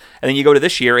touchdowns, and then you go to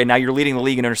this year, and now you're leading the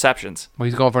league in interceptions. Well,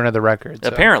 he's going for another record. So.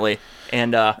 Apparently.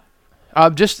 And,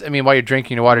 while you're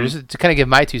drinking your water, just to kind of give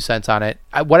my 2 cents on it.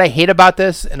 What I hate about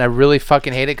this, and I really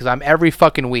fucking hate it, because I'm every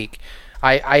fucking week,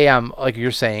 I am, like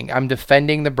you're saying, I'm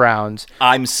defending the Browns.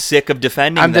 I'm sick of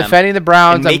defending them. I'm defending the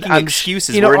Browns. And making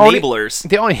excuses. We're enablers.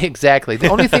 The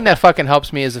only thing that fucking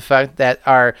helps me is the fact that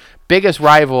our biggest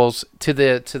rivals to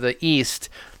the East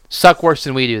suck worse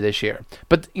than we do this year.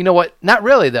 But you know what? Not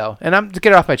really, though. And I'm to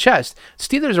get it off my chest.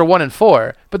 Steelers are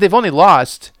 1-4, but they've only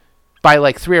lost by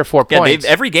like 3 or 4 points.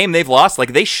 Every game they've lost,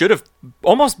 like they should have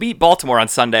almost beat Baltimore on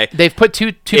Sunday. They've put two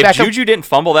if backup. Juju didn't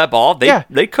fumble that ball,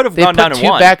 they could have gone down and won. They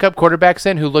put 2 backup quarterbacks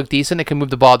in who look decent and can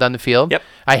move the ball down the field. Yep.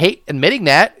 I hate admitting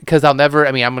that because I'm going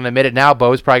to admit it now.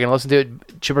 Bo's probably going to listen to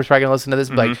it. Chipper's probably going to listen to this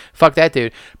and be like, fuck that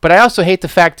dude. But I also hate the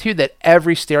fact, too, that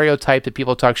every stereotype that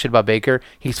people talk shit about Baker,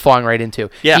 he's falling right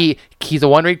into. Yeah. He's a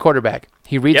one-read quarterback.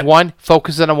 He reads one,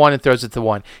 focuses on one, and throws it to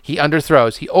one. He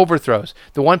underthrows. He overthrows.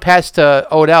 The one pass to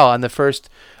Odell on the first...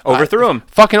 Overthrew him.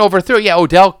 Fucking overthrew. Yeah,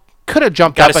 Odell could have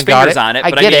jumped up and got it. On it.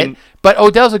 I get it. But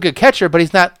Odell's a good catcher, but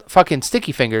he's not fucking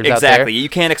sticky fingers out there. Exactly. You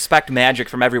can't expect magic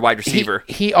from every wide receiver.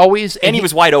 He always... And he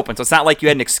was wide open, so it's not like you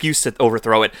had an excuse to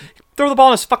overthrow it. throw the ball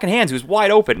in his fucking hands. He was wide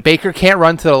open. Baker can't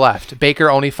run to the left. Baker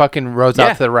only fucking rows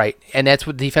out to the right. And that's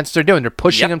what defenses are doing. They're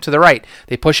pushing him to the right.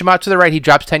 They push him out to the right. He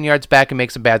drops 10 yards back and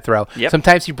makes a bad throw. Yep.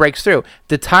 Sometimes he breaks through.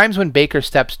 The times when Baker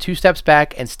steps 2 steps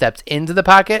back and steps into the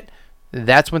pocket,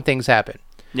 that's when things happen.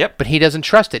 Yep. But he doesn't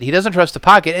trust it. He doesn't trust the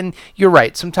pocket. And you're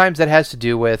right. Sometimes that has to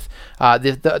do with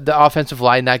the offensive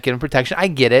line not giving protection. I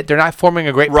get it. They're not forming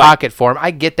a great pocket for him.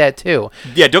 I get that too.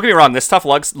 Yeah, don't get me wrong. This tough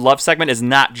love segment is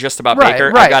not just about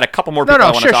Baker. I got a couple more people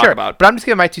I want to talk about. But I'm just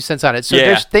giving my 2 cents on it. So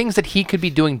there's things that he could be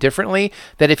doing differently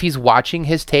that if he's watching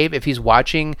his tape, if he's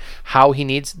watching how he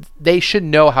needs, they should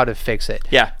know how to fix it.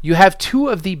 Yeah. You have 2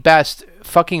 of the best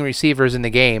fucking receivers in the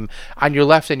game on your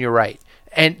left and your right.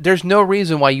 And there's no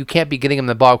reason why you can't be getting him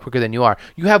the ball quicker than you are.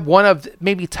 You have one of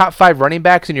maybe top 5 running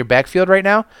backs in your backfield right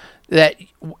now. That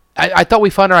I thought we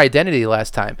found our identity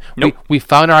last time. Nope. We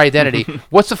found our identity.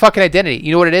 What's the fucking identity?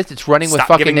 You know what it is? It's running with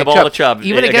fucking Nick Chubb.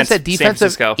 Even against that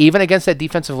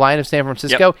defensive line of San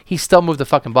Francisco, he still moved the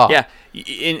fucking ball. Yeah,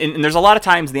 and there's a lot of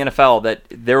times in the NFL that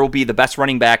there will be the best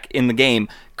running back in the game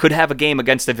could have a game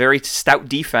against a very stout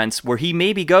defense where he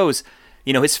maybe goes,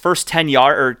 his first 10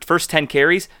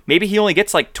 carries, maybe he only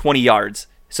gets like 20 yards.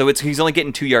 So he's only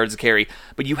getting 2 yards a carry.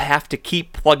 But you have to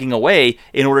keep plugging away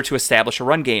in order to establish a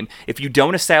run game. If you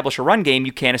don't establish a run game,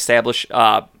 you can't establish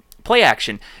play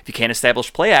action. If you can't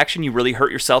establish play action, you really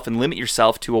hurt yourself and limit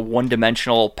yourself to a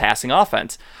one-dimensional passing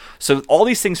offense. So all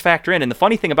these things factor in. And the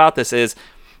funny thing about this is,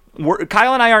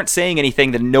 Kyle and I aren't saying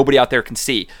anything that nobody out there can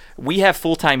see. We have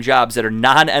full-time jobs that are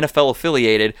non-NFL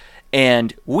affiliated,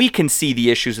 and we can see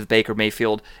the issues with Baker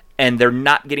Mayfield, and they're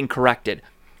not getting corrected,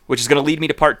 which is going to lead me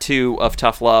to part 2 of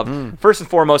Tough Love. First and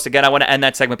foremost, again, I want to end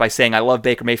that segment by saying I love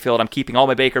Baker Mayfield. I'm keeping all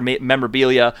my Baker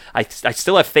memorabilia. I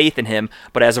still have faith in him,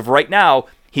 but as of right now,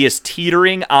 he is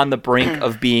teetering on the brink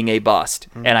of being a bust.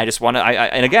 And I just want to,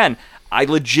 and again, I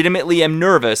legitimately am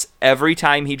nervous every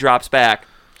time he drops back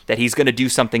that he's going to do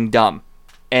something dumb.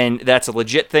 And that's a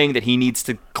legit thing that he needs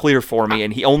to clear for me,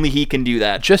 and he can do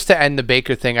that. Just to end the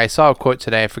Baker thing, I saw a quote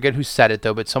today. I forget who said it,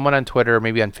 though, but someone on Twitter or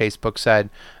maybe on Facebook said,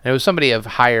 and it was somebody of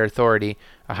higher authority,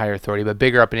 but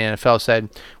bigger up in the NFL, said,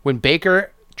 when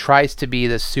Baker tries to be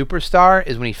the superstar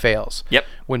is when he fails. Yep.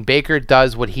 When Baker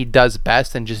does what he does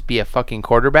best and just be a fucking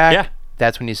quarterback,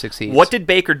 that's when he succeeds. What did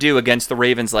Baker do against the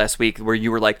Ravens last week where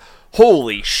you were like,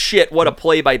 holy shit, what a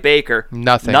play by Baker?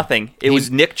 Nothing. It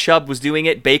was Nick Chubb was doing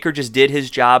it. Baker just did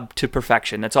his job to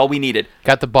perfection. That's all we needed.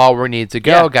 Got the ball where it needed to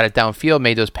go, got it downfield,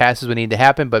 made those passes when needed to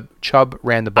happen, but Chubb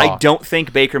ran the ball. I don't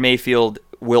think Baker Mayfield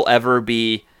will ever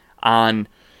be on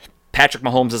Patrick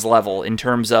Mahomes' level in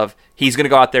terms of he's going to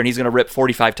go out there and he's going to rip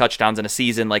 45 touchdowns in a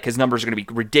season. Like, his numbers are going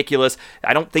to be ridiculous.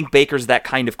 I don't think Baker's that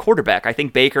kind of quarterback. I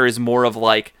think Baker is more of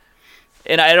like,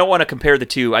 and I don't want to compare the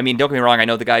two. I mean, don't get me wrong. I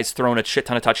know the guy's thrown a shit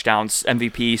ton of touchdowns,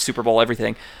 MVP, Super Bowl,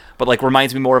 everything. But like,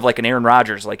 reminds me more of like an Aaron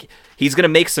Rodgers. Like, he's going to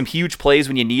make some huge plays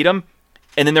when you need him,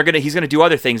 and then he's going to do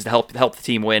other things to help the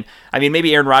team win. I mean,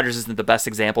 maybe Aaron Rodgers isn't the best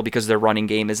example because their running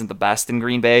game isn't the best in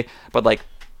Green Bay. But like,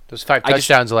 those 5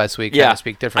 touchdowns last week. Yeah,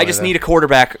 speak differently. I just need a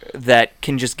quarterback that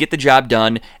can just get the job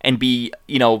done and be.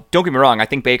 Don't get me wrong. I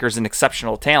think Baker's an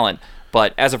exceptional talent.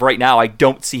 But as of right now, I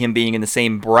don't see him being in the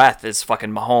same breath as fucking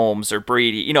Mahomes or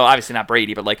Brady. Obviously not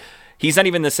Brady, but like, he's not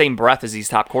even in the same breath as these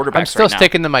top quarterbacks. I'm still right now.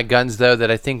 sticking to my guns, though,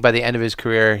 that I think by the end of his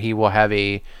career, he will have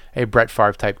a Brett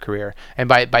Favre type career. And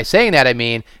by saying that, I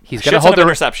mean he's going to hold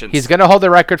interceptions. He's going to hold the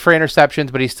record for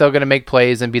interceptions, but he's still going to make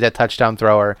plays and be that touchdown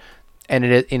thrower. And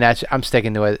it is, I'm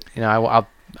sticking to it. I'll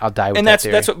die with and that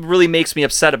theory. That's what really makes me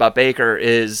upset about Baker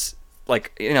is,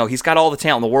 like, he's got all the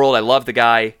talent in the world. I love the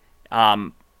guy.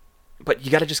 But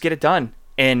you got to just get it done.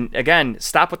 And again,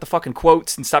 stop with the fucking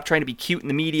quotes and stop trying to be cute in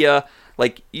the media.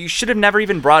 Like, you should have never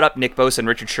even brought up Nick Bosa and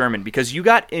Richard Sherman because you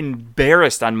got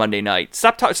embarrassed on Monday night.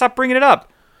 Stop bringing it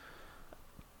up.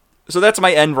 So that's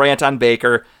my end rant on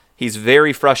Baker. He's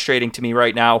very frustrating to me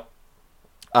right now.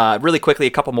 Really quickly,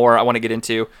 a couple more I want to get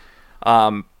into.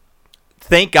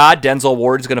 Thank God Denzel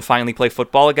Ward is going to finally play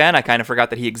football again. I kind of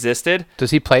forgot that he existed. Does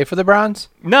he play for the Browns?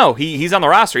 No, he's on the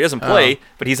roster. He doesn't play,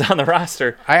 but he's on the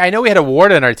roster. I know we had a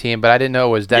Ward on our team, but I didn't know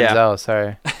it was Denzel.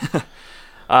 Sorry.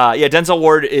 Denzel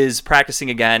Ward is practicing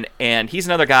again, and he's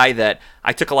another guy that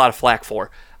I took a lot of flack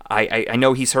for. I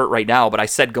know he's hurt right now, but I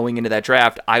said going into that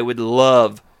draft, I would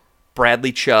love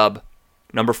Bradley Chubb,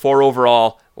 number 4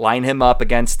 overall, line him up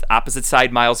against opposite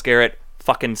side Myles Garrett.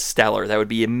 Fucking stellar. That would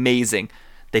be amazing.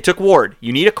 They took Ward.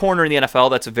 You need a corner in the NFL.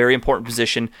 That's a very important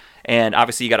position. And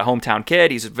obviously you got a hometown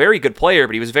kid. He's a very good player,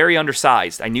 but he was very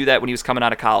undersized. I knew that when he was coming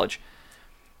out of college.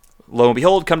 Lo and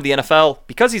behold, come to the NFL.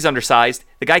 Because he's undersized,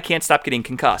 the guy can't stop getting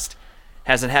concussed.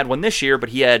 hasn't had one this year, but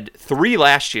he had 3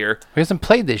 last year. He hasn't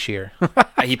played this year.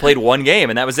 He played 1 game,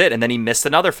 and that was it. And then he missed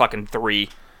another fucking 3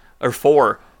 or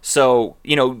 4. So,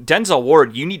 Denzel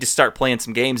Ward, you need to start playing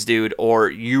some games, dude, or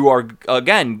you are,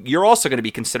 again, you're also going to be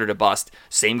considered a bust.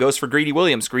 Same goes for Greedy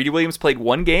Williams. Greedy Williams played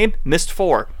 1 game, missed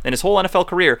 4 in his whole NFL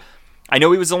career. I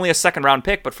know he was only a second-round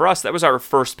pick, but for us, that was our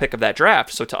first pick of that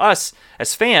draft. So to us,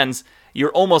 as fans,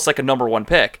 you're almost like a number 1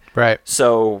 pick. Right.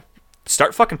 So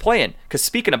start fucking playing. Because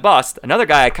speaking of bust, another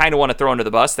guy I kind of want to throw under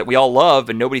the bus that we all love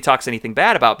and nobody talks anything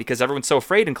bad about because everyone's so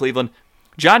afraid in Cleveland,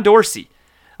 John Dorsey.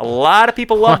 A lot of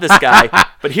people love this guy,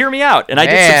 but hear me out. And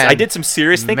I did some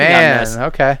serious thinking on this.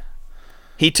 Okay.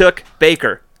 He took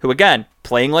Baker, who again,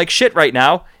 playing like shit right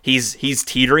now. He's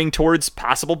teetering towards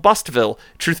possible bustville.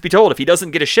 Truth be told, if he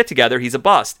doesn't get his shit together, he's a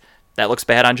bust. That looks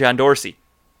bad on John Dorsey.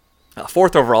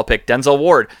 4th overall pick, Denzel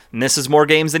Ward, misses more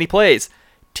games than he plays.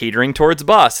 Teetering towards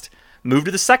bust. Moved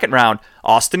to the 2nd round,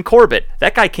 Austin Corbett.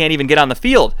 That guy can't even get on the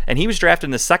field, and he was drafted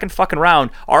in the 2nd fucking round.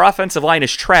 Our offensive line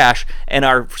is trash, and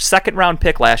our 2nd round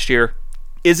pick last year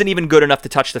isn't even good enough to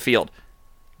touch the field.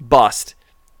 Bust.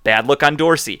 Bad look on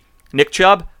Dorsey. Nick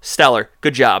Chubb, stellar.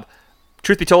 Good job.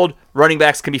 Truth be told, running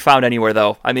backs can be found anywhere,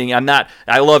 though. I mean,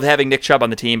 I love having Nick Chubb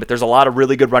on the team, but there's a lot of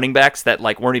really good running backs that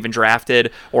weren't even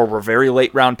drafted or were very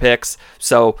late round picks.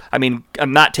 So, I mean,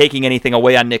 I'm not taking anything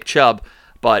away on Nick Chubb,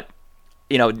 but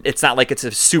it's not like it's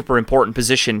a super important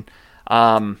position.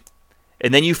 And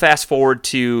then you fast forward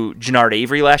to Genard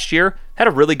Avery last year. Had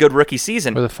a really good rookie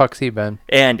season. Where the fuck's he been?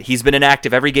 And he's been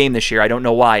inactive every game this year. I don't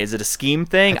know why. Is it a scheme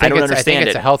thing? I don't understand it. I think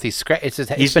it's a healthy scratch.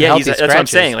 He's been healthy scratches. That's what I'm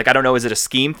saying. I don't know. Is it a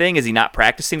scheme thing? Is he not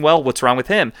practicing well? What's wrong with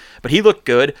him? But he looked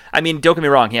good. I mean, don't get me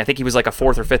wrong. I think he was like a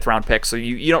 4th or 5th round pick. So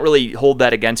you don't really hold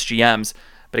that against GMs.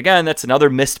 But again, that's another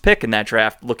missed pick in that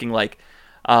draft. Looking like.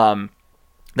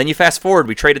 Then you fast forward,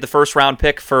 we traded the 1st round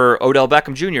pick for Odell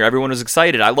Beckham Jr. Everyone was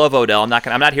excited. I love Odell.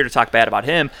 I'm not here to talk bad about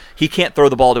him. He can't throw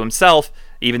the ball to himself,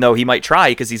 even though he might try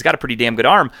because he's got a pretty damn good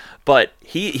arm. But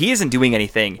he isn't doing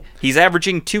anything. He's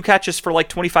averaging 2 catches for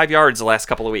 25 yards the last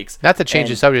couple of weeks. Not to change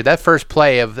the subject, that first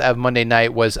play of Monday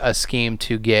night was a scheme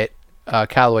to get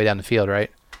Callaway down the field,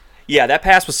 right? Yeah, that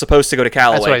pass was supposed to go to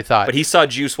Callaway. That's what I thought. But he saw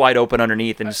Juice wide open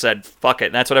underneath and said, fuck it.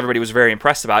 And that's what everybody was very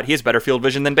impressed about. He has better field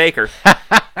vision than Baker.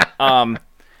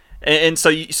 And so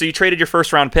you traded your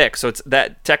 1st round pick. So it's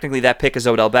that technically that pick is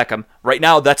Odell Beckham. Right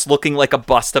now, that's looking like a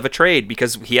bust of a trade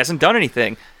because he hasn't done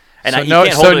anything. And you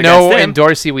can't hold it against him. And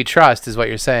Dorsey we trust is what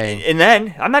you're saying. And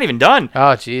then I'm not even done.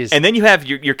 Oh, jeez. And then you have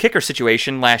your kicker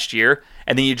situation last year,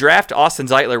 and then you draft Austin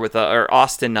Zeitler or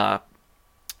Austin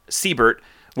Siebert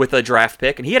with a draft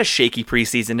pick, and he had a shaky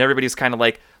preseason. Everybody's kind of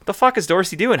like, what the fuck is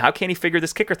Dorsey doing? How can't he figure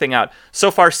this kicker thing out?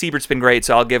 So far, Siebert's been great,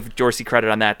 so I'll give Dorsey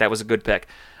credit on that. That was a good pick.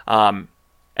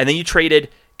 And then you traded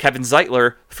Kevin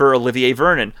Zeitler for Olivier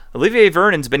Vernon. Olivier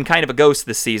Vernon's been kind of a ghost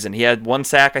this season. He had 1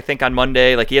 sack, I think, on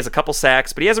Monday. He has a couple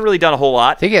sacks, but he hasn't really done a whole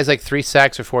lot. I think he has 3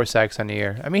 sacks or 4 sacks on the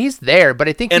year. I mean, he's there, but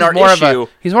I think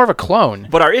he's more of a clone.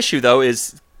 But our issue, though,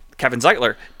 is Kevin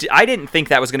Zeitler. I didn't think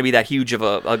that was going to be that huge of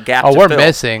a gap to fill.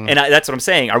 Missing. And that's what I'm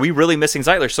saying. Are we really missing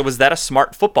Zeitler? So was that a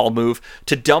smart football move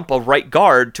to dump a right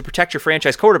guard to protect your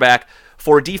franchise quarterback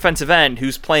for a defensive end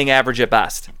who's playing average at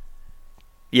best?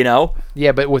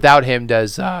 Yeah, but without him,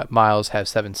 does Miles have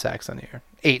 7 sacks on the year?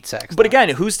 8 sacks. But again,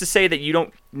 who's to say that you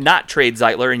don't not trade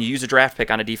Zeitler and you use a draft pick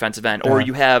on a defensive end, or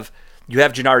you have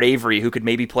Genard Avery who could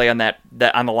maybe play on that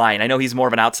on the line. I know he's more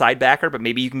of an outside backer, but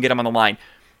maybe you can get him on the line.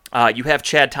 You have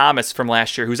Chad Thomas from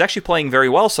last year, who's actually playing very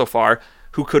well so far,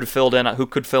 who could fill in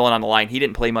on the line. He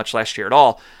didn't play much last year at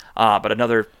all, but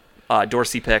another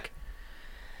Dorsey pick.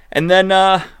 And then,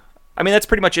 that's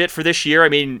pretty much it for this year. I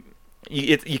mean,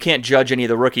 you can't judge any of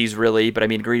the rookies, really, but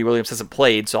Greedy Williams hasn't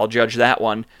played, so I'll judge that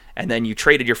one. And then you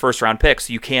traded your 1st round pick,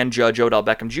 so you can judge Odell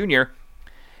Beckham Jr.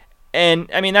 And,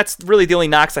 that's really the only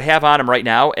knocks I have on him right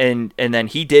now. And then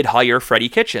he did hire Freddie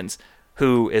Kitchens,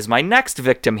 who is my next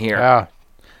victim here. Yeah.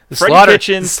 The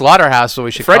slaughterhouse, what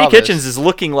we should Freddie call Kitchens this. is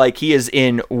looking like he is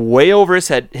in way over his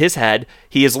head.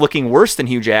 He is looking worse than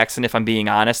Hugh Jackson, if I'm being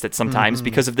honest, at sometimes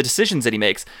because of the decisions that he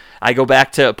makes. I go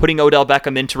back to putting Odell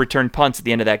Beckham in to return punts at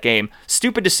the end of that game.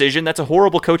 Stupid decision. That's a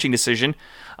horrible coaching decision.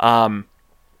 The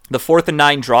 4th and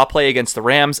 9 draw play against the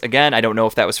Rams, again, I don't know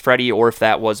if that was Freddie or if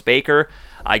that was Baker.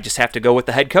 I just have to go with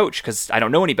the head coach because I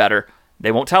don't know any better.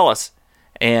 They won't tell us.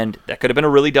 And that could have been a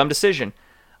really dumb decision.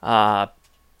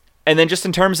 And then just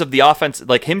in terms of the offense,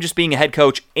 him just being a head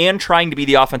coach and trying to be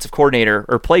the offensive coordinator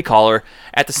or play caller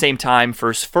at the same time for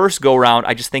his first go-round,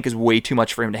 I just think is way too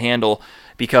much for him to handle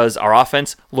because our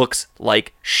offense looks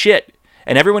like shit.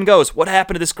 And everyone goes, what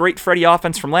happened to this great Freddie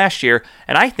offense from last year?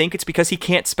 And I think it's because he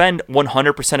can't spend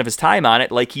 100% of his time on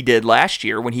it like he did last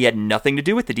year when he had nothing to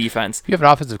do with the defense. You have an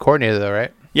offensive coordinator, though,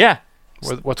 right? Yeah.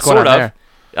 What's going on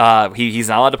there? He's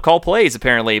not allowed to call plays,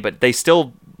 apparently, but they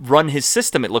still run his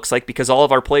system, it looks like, because all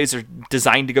of our plays are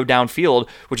designed to go downfield,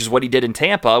 which is what he did in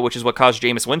Tampa, which is what caused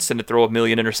Jameis Winston to throw 1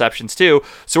 million interceptions too.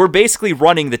 So we're basically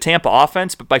running the Tampa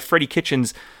offense, but by Freddie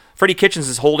Kitchens. Freddie Kitchens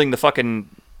is holding the fucking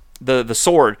the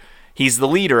sword. He's the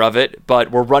leader of it, but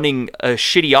we're running a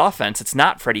shitty offense. It's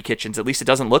not Freddie Kitchens. At least it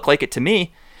doesn't look like it to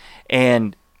me.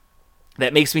 And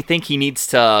that makes me think he needs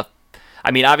to... I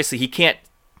mean, obviously, he can't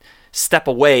step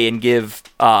away and give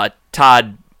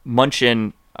Todd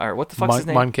Munchin... Or what the fuck's his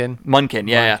name? Munkin,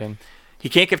 yeah. Munkin. He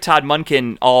can't give Todd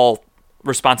Munkin all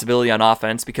responsibility on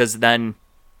offense because then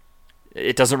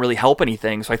it doesn't really help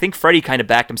anything. So I think Freddie kind of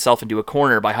backed himself into a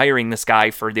corner by hiring this guy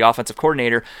for the offensive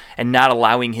coordinator and not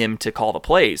allowing him to call the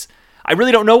plays. I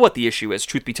really don't know what the issue is,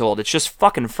 truth be told. It's just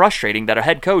fucking frustrating that a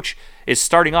head coach is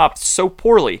starting off so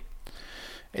poorly.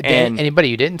 And anybody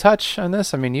you didn't touch on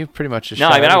this? I mean, you pretty much just... No,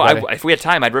 I mean, if we had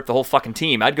time, I'd rip the whole fucking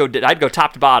team. I'd go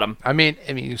top to bottom. I mean,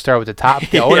 you start with the top.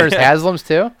 The owners, Haslam's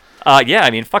too? Yeah, I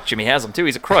mean, fuck Jimmy Haslam too.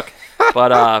 He's a crook.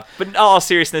 But in all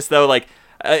seriousness, though, like,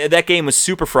 that game was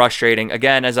super frustrating.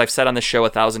 Again, as I've said on the show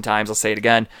 1,000 times, I'll say it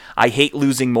again. I hate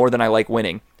losing more than I like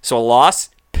winning. So a loss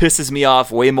pisses me off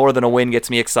way more than a win gets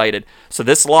me excited. So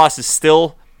this loss is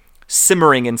still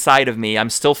simmering inside of me. I'm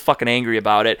still fucking angry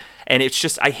about it. And it's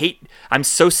just, I'm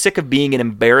so sick of being an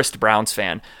embarrassed Browns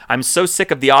fan. I'm so sick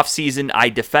of the offseason. I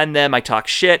defend them, I talk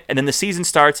shit, and then the season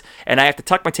starts, and I have to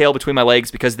tuck my tail between my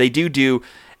legs because they do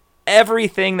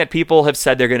everything that people have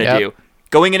said they're going to do.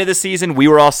 Going into the season, we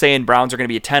were all saying Browns are going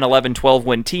to be a 10, 11,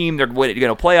 12-win team. They're going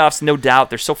to playoffs, no doubt.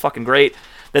 They're so fucking great.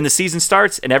 Then the season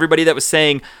starts, and everybody that was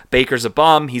saying Baker's a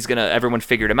bum, everyone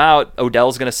figured him out.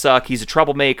 Odell's gonna suck. He's a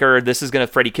troublemaker.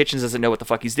 Freddie Kitchens doesn't know what the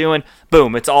fuck he's doing.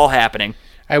 Boom, it's all happening.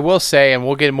 I will say, and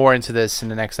we'll get more into this in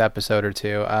the next episode or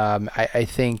two. I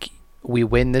think we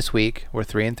win this week. We're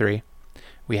 3-3.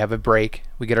 We have a break.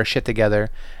 We get our shit together.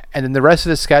 And then the rest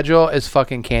of the schedule is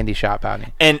fucking candy shop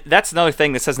outing. And that's another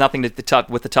thing that says nothing with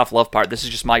the tough love part. This is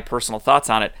just my personal thoughts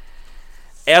on it.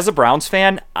 As a Browns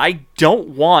fan, I don't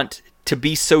want to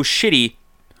be so shitty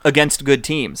against good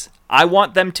teams. I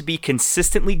want them to be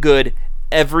consistently good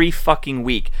every fucking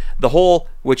week.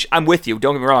 Which I'm with you,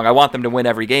 don't get me wrong, I want them to win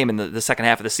every game in the second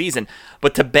half of the season.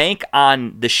 But to bank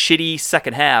on the shitty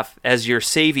second half as your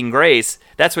saving grace,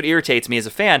 that's what irritates me as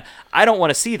a fan. I don't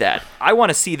want to see that. I want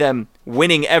to see them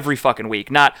winning every fucking week.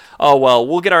 Not, oh, well,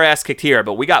 we'll get our ass kicked here,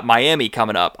 but we got Miami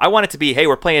coming up. I want it to be, hey,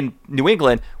 we're playing New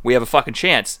England, we have a fucking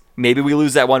chance. Maybe we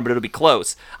lose that one, but it'll be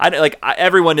close.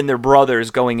 Everyone and their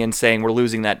brothers going in saying we're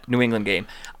losing that New England game.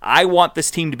 I want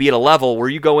this team to be at a level where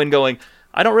you go in going,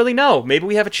 I don't really know. Maybe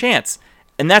we have a chance.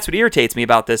 And that's what irritates me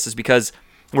about this is because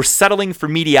we're settling for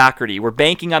mediocrity. We're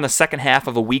banking on the second half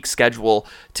of a weak schedule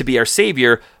to be our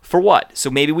savior for what? So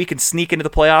maybe we can sneak into the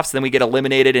playoffs, then we get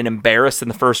eliminated and embarrassed in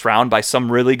the first round by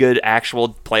some really good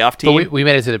actual playoff team. But we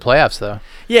made it to the playoffs, though.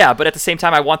 Yeah, but at the same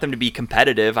time, I want them to be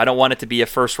competitive. I don't want it to be a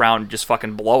first round just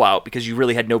fucking blowout because you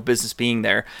really had no business being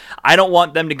there. I don't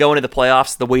want them to go into the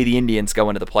playoffs the way the Indians go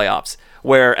into the playoffs,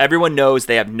 where everyone knows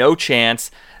they have no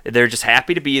chance. They're just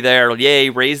happy to be there. Yay,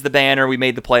 raise the banner. We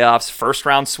made the playoffs. First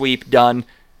round sweep, done.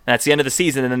 That's the end of the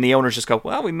season, and then the owners just go,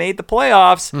 well, we made the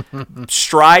playoffs.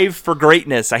 Strive for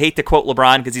greatness. I hate to quote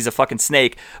LeBron because he's a fucking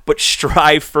snake, but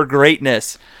strive for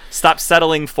greatness. Stop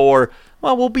settling for,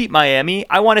 well, we'll beat Miami.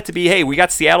 I want it to be, hey, we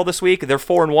got Seattle this week. They're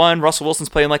 4-1. Russell Wilson's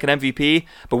playing like an MVP,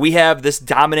 but we have this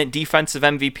dominant defensive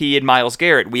MVP in Myles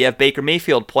Garrett. We have Baker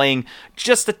Mayfield playing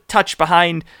just a touch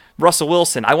behind Russell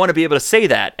Wilson. I want to be able to say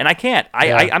that, and I can't.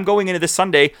 I'm going into this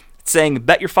Sunday saying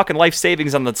bet your fucking life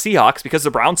savings on the Seahawks because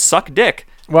the Browns suck dick.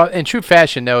 Well, in true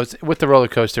fashion, though, with the roller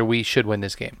coaster, we should win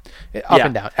this game. Up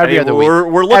and down. Every other week.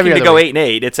 We're looking to go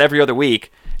 8-8. It's every other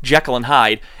week. Jekyll and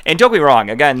Hyde. And don't get me wrong,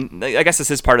 again, I guess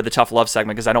this is part of the tough love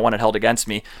segment because I don't want it held against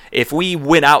me. If we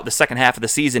win out the second half of the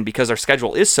season because our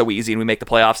schedule is so easy and we make the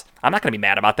playoffs, I'm not going to be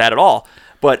mad about that at all.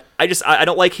 But I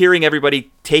don't like hearing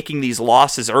everybody taking these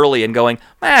losses early and going,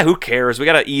 who cares? We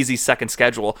got an easy second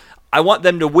schedule. I want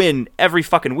them to win every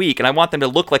fucking week, and I want them to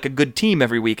look like a good team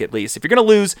every week at least. If you're going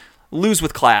to lose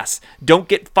with class. Don't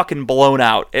get fucking blown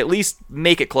out. At least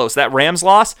make it close. That Rams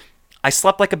loss, I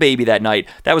slept like a baby that night.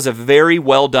 That was a very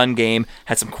well done game.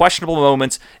 Had some questionable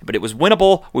moments, but it was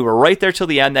winnable. We were right there till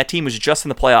the end. That team was just in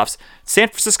the playoffs. San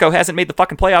Francisco hasn't made the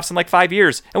fucking playoffs in like 5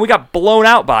 years, and we got blown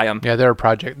out by them. Yeah, they're a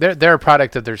project. They're a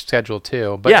product of their schedule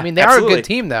too. But yeah, I mean, they absolutely. are a good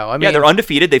team though. They're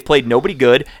undefeated. They've played nobody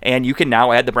good, and you can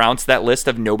now add the Browns to that list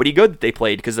of nobody good that they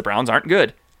played because the Browns aren't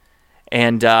good.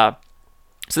 And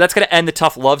so that's going to end the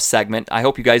Tough Love segment. I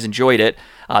hope you guys enjoyed it.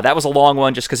 That was a long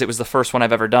one just because it was the first one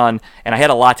I've ever done, and I had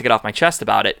a lot to get off my chest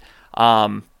about it.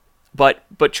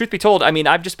 But truth be told, I mean,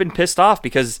 I've just been pissed off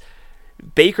because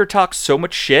Baker talks so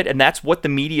much shit, and that's what the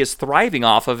media is thriving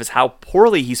off of, is how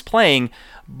poorly he's playing,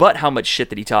 but how much shit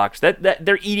that he talks. That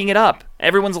they're eating it up.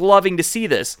 Everyone's loving to see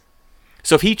this.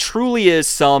 So if he truly is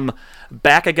some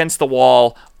back against the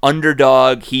wall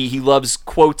underdog, he loves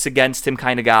quotes against him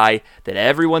kind of guy that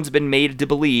everyone's been made to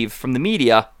believe from the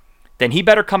media, then he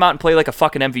better come out and play like a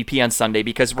fucking MVP on Sunday,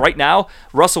 because right now,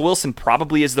 Russell Wilson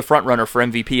probably is the front runner for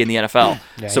MVP in the NFL.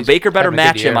 Yeah, so Baker better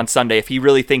match him on Sunday if he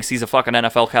really thinks he's a fucking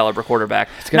NFL caliber quarterback.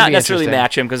 Not necessarily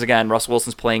match him, because again, Russell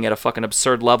Wilson's playing at a fucking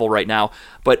absurd level right now,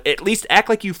 but at least act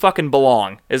like you fucking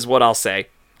belong, is what I'll say.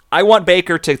 I want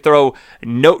Baker to throw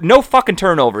no fucking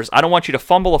turnovers. I don't want you to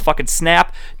fumble a fucking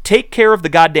snap. Take care of the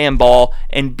goddamn ball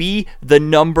and be the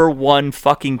number one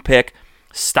fucking pick.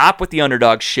 Stop with the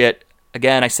underdog shit.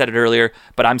 Again, I said it earlier,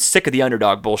 but I'm sick of the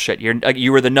underdog bullshit.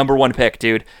 You were the number one pick,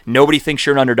 dude. Nobody thinks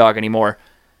you're an underdog anymore.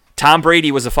 Tom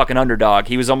Brady was a fucking underdog.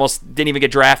 He didn't even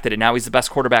get drafted, and now he's the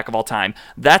best quarterback of all time.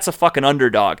 That's a fucking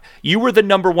underdog. You were the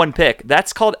number one pick.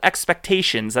 That's called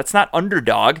expectations. That's not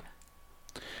underdog.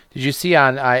 Did you see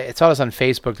I saw this on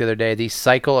Facebook the other day, the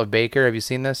cycle of Baker? Have you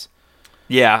seen this?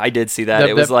 Yeah, I did see that.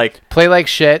 It was like, play like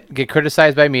shit, get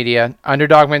criticized by media,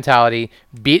 underdog mentality,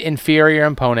 beat inferior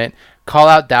opponent, call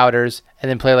out doubters, and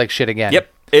then play like shit again. Yep.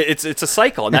 It's a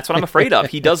cycle, and that's what I'm afraid of.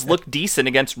 He does look decent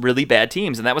against really bad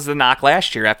teams, and that was the knock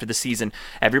last year after the season.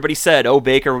 Everybody said, oh,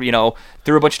 Baker,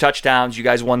 threw a bunch of touchdowns, you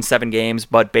guys won 7 games,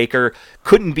 but Baker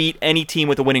couldn't beat any team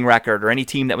with a winning record or any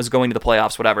team that was going to the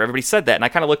playoffs, whatever. Everybody said that, and I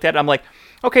kind of looked at it, I'm like,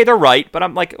 okay, they're right, but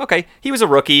I'm like, okay, he was a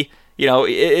rookie.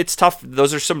 It's tough.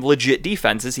 Those are some legit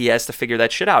defenses. He has to figure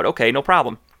that shit out. Okay, no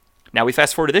problem. Now we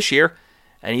fast forward to this year,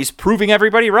 and he's proving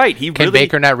everybody right. Can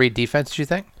Baker not read defense, do you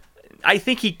think? I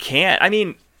think he can't. I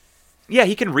mean, yeah,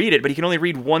 he can read it, but he can only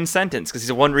read one sentence because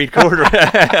he's a one-read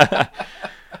quarterback.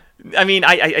 I mean,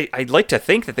 I'd like to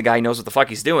think that the guy knows what the fuck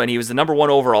he's doing. He was the number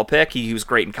 1 overall pick. He was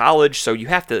great in college, so you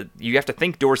have to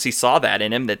think Dorsey saw that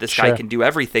in him, that this guy can do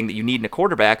everything that you need in a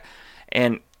quarterback.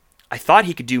 And I thought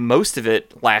he could do most of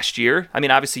it last year. I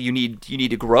mean, obviously you need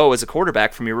to grow as a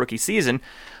quarterback from your rookie season,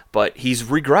 but he's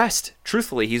regressed.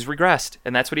 Truthfully, he's regressed,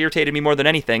 and that's what irritated me more than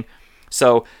anything.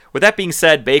 So, with that being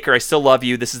said, Baker, I still love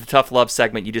you. This is the Tough Love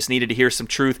segment. You just needed to hear some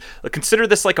truth. Consider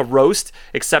this like a roast,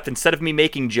 except instead of me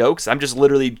making jokes, I'm just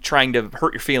literally trying to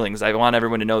hurt your feelings. I want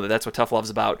everyone to know that that's what Tough Love's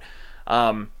about.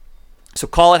 So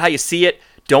call it how you see it.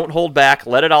 Don't hold back.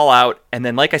 Let it all out. And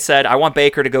then, like I said, I want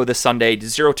Baker to go this Sunday.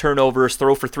 0 turnovers,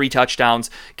 throw for 3 touchdowns.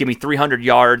 Give me 300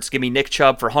 yards. Give me Nick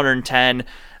Chubb for 110,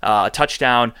 a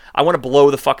touchdown. I want to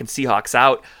blow the fucking Seahawks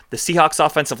out. The Seahawks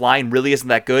offensive line really isn't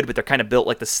that good, but they're kind of built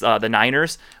like the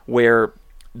Niners, where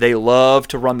they love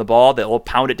to run the ball. They'll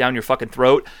pound it down your fucking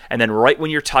throat, and then right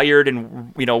when you're tired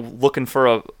and looking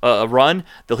for a run,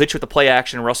 they'll hit you with the play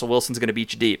action, and Russell Wilson's going to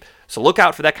beat you deep. So look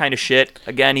out for that kind of shit.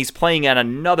 Again, he's playing on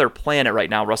another planet right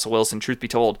now, Russell Wilson, truth be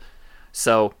told.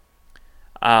 So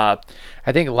I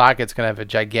think Lockett's going to have a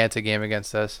gigantic game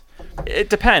against us. It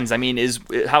depends. I mean,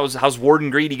 how's Warden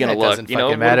Greedy going to look? Doesn't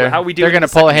fucking matter. How we do? They're going to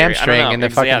pull a hamstring in the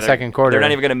fucking second quarter. They're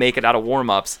not even going to make it out of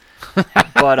warm-ups.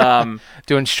 But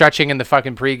doing stretching in the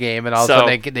fucking pregame, and all of a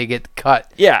sudden they get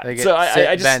cut. Yeah. They get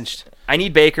I just benched. I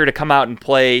need Baker to come out and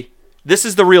play. This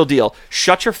is the real deal.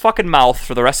 Shut your fucking mouth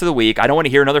for the rest of the week. I don't want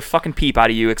to hear another fucking peep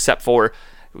out of you, except for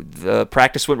the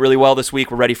practice went really well this week.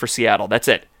 We're ready for Seattle. That's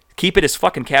it. Keep it as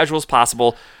fucking casual as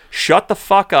possible. Shut the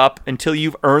fuck up until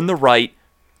you've earned the right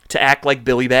to act like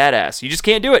Billy Badass. You just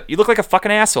can't do it. You look like a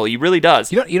fucking asshole. You really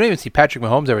does. You don't even see Patrick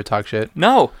Mahomes ever talk shit.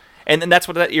 No. And then that's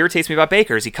what that irritates me about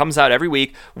Baker is he comes out every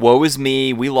week, woe is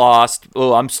me, we lost,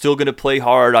 oh, I'm still going to play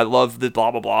hard, I love the blah,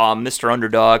 blah, blah, I'm Mr.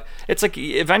 Underdog. It's like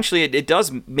eventually it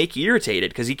does make you irritated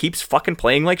because he keeps fucking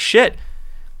playing like shit.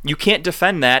 You can't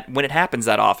defend that when it happens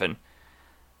that often.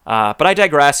 But I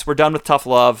digress. We're done with Tough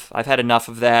Love. I've had enough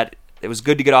of that. It was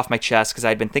good to get off my chest because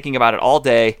I'd been thinking about it all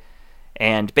day.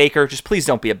 And Baker, just please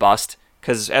don't be a bust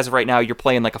because as of right now, you're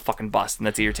playing like a fucking bust, and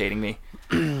that's irritating me.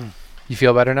 You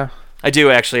feel better now? I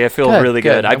do, actually. I feel really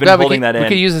good. I've been holding that in. We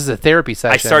could use this as a therapy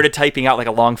session. I started typing out like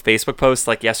a long Facebook post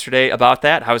like yesterday about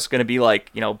that. How it's going to be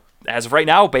like, as of right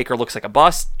now, Baker looks like a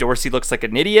bust. Dorsey looks like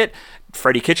an idiot.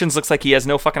 Freddie Kitchens looks like he has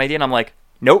no fucking idea. And I'm like,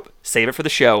 nope, save it for the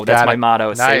show. That's my motto.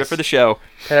 Nice. Save it for the show.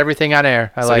 Got everything on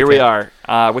air. So here we are.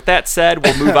 With that said,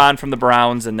 we'll move on from the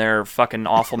Browns and their fucking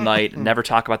awful night and never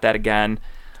talk about that again.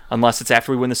 Unless it's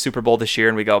after we win the Super Bowl this year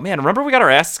and we go, man, remember we got our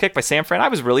asses kicked by San Fran? I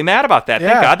was really mad about that.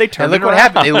 Yeah. Thank God they turned it around. Look what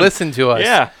happened. They listened to us.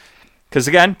 Yeah. Because,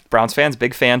 again, Browns fans,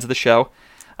 big fans of the show.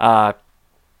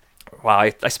 Wow,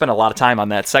 I spent a lot of time on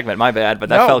that segment. My bad, but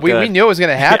that felt good. We knew it was going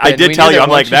to happen. I did tell you, I'm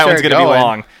like, that one's going to be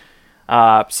long.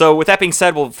 So with that being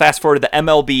said, we'll fast forward to the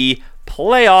MLB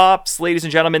playoffs. Ladies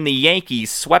and gentlemen, the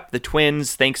Yankees swept the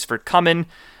Twins. Thanks for coming.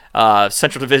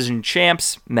 Central Division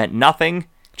champs meant nothing,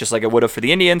 just like it would have for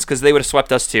the Indians, because they would have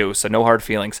swept us too, so no hard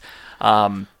feelings.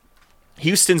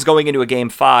 Houston's going into a Game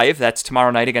 5. That's tomorrow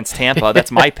night against Tampa.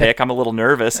 That's my pick. I'm a little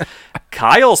nervous.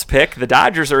 Kyle's pick, the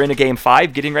Dodgers are in a Game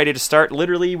 5, getting ready to start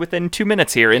literally within 2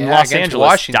 minutes here in Los Angeles.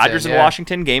 Washington, Dodgers in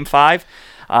Washington, Game 5.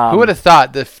 Who would have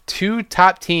thought the two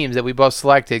top teams that we both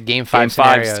selected, Game 5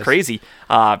 scenarios? Game 5 is crazy.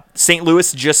 St.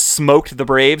 Louis just smoked the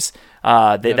Braves.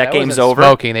 That game's over.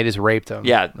 Smoking, they just raped them.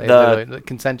 Yeah,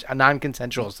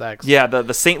 non-consensual sex. Yeah,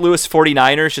 the St. Louis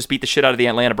 49ers just beat the shit out of the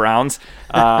Atlanta Browns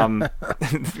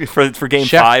for Game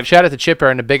 5. Shout out to Chipper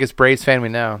and the biggest Braves fan we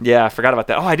know. Yeah, I forgot about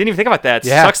that. Oh, I didn't even think about that.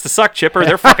 Yeah. Sucks to suck, Chipper.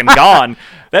 They're fucking gone.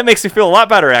 That makes me feel a lot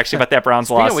better, actually, about that Browns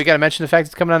loss. We got to mention the fact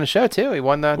he's coming on the show, too. He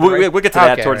won the We'll get to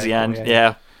that towards the end.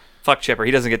 Yeah. Fuck Chipper.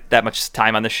 He doesn't get that much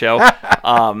time on the show.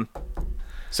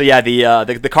 So yeah,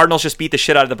 the Cardinals just beat the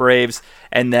shit out of the Braves,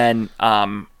 and then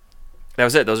that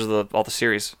was it. Those are all the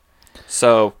series.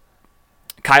 So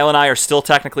Kyle and I are still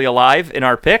technically alive in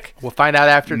our pick. We'll find out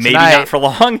after tonight. Maybe not for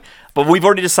long, but we've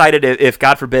already decided if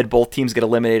God forbid both teams get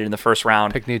eliminated in the first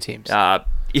round, pick new teams.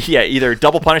 Yeah, either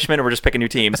double punishment or we're just picking new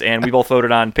teams, and we both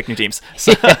voted on pick new teams.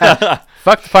 So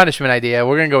fuck the punishment idea.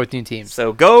 We're gonna go with new teams.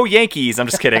 So go Yankees. I'm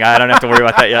just kidding. I don't have to worry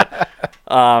about that yet.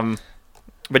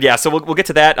 But yeah, so we'll get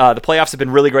to that. The playoffs have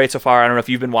been really great so far. I don't know if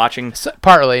you've been watching.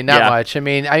 Partly, not much. I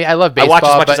mean, I love baseball. I watch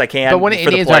as much as I can. But when the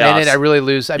Indians aren't in it, I really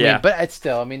lose. I mean, but it's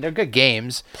still, they're good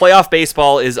games. Playoff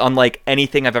baseball is unlike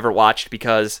anything I've ever watched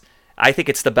because I think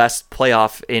it's the best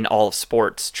playoff in all of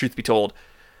sports, truth be told.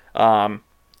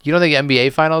 You don't think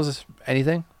NBA Finals is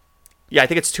anything? Yeah, I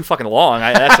think it's too fucking long.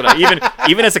 That's what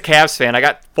even as a Cavs fan, I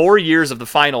got 4 years of the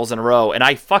finals in a row, and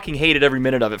I fucking hated every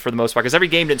minute of it for the most part because every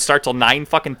game didn't start till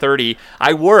 9:30.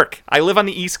 I work. I live on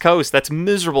the East Coast. That's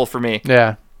miserable for me.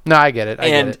 Yeah. No, I get it. I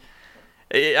get it.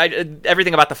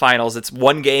 Everything about the finals, it's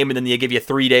one game and then they give you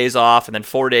 3 days off and then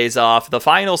 4 days off. The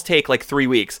finals take like 3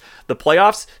 weeks. The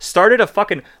playoffs started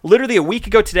literally a week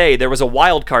ago today. There was a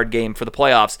wild card game for the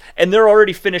playoffs and they're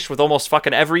already finished with almost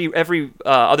fucking every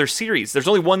other series. There's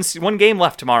only one game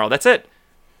left tomorrow. That's it.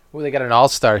 Well, they got an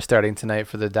all-star starting tonight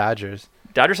for the Dodgers.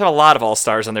 Dodgers have a lot of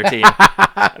all-stars on their team.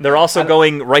 They're also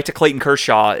going right to Clayton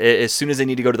Kershaw as soon as they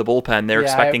need to go to the bullpen. They're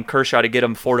expecting Kershaw to get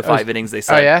them 4 to 5 innings, they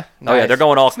said. Oh, yeah? Nice. Oh, yeah, they're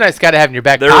going all... It's a nice guy to have in your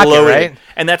back pocket, right?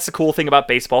 And that's the cool thing about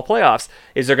baseball playoffs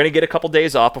is they're going to get a couple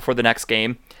days off before the next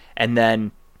game, and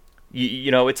then,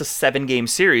 it's a 7-game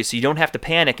series, so you don't have to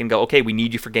panic and go, okay, we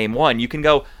need you for game 1. You can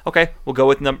go, okay, we'll go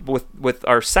with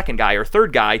our second guy or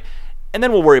third guy, and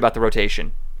then we'll worry about the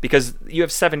rotation. Because you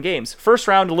have 7 games. First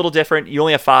round, a little different. You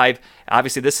only have 5.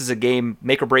 Obviously, this is a game,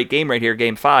 make or break game right here,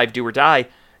 game 5, do or die.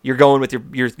 You're going with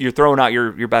you're throwing out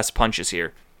your best punches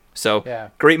here.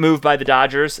 So, Great move by the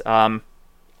Dodgers. Even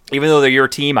though they're your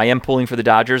team, I am pulling for the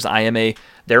Dodgers.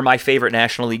 They're my favorite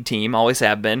National League team, always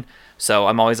have been. So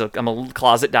I'm a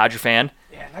closet Dodger fan.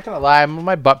 Yeah, not gonna lie,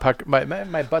 my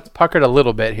butt's puckered a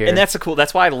little bit here. And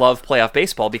that's why I love playoff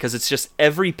baseball because it's just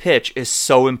every pitch is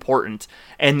so important,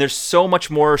 and there's so much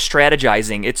more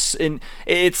strategizing.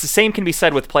 It's the same can be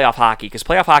said with playoff hockey because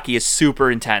playoff hockey is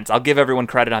super intense. I'll give everyone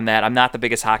credit on that. I'm not the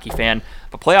biggest hockey fan,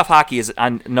 but playoff hockey is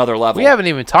on another level. We haven't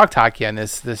even talked hockey on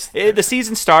this. The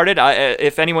season started.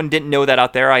 If anyone didn't know that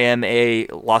out there, I am a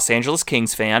Los Angeles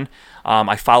Kings fan.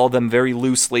 I follow them very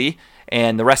loosely.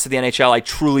 And the rest of the NHL, I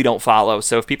truly don't follow.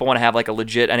 So if people want to have like a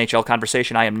legit NHL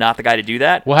conversation, I am not the guy to do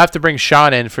that. We'll have to bring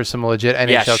Sean in for some legit NHL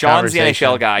conversation. Yeah, Sean's the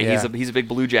NHL guy. Yeah. He's a big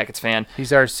Blue Jackets fan.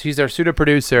 He's our pseudo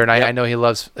producer, and I know he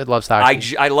loves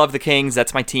hockey. I love the Kings.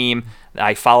 That's my team.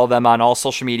 I follow them on all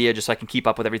social media just so I can keep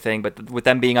up with everything. But with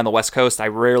them being on the West Coast, I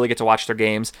rarely get to watch their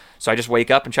games. So I just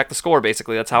wake up and check the score.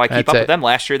 Basically, that's how I keep up with them.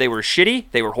 Last year they were shitty.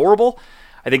 They were horrible.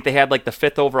 I think they had like the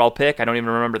 5th overall pick. I don't even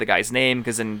remember the guy's name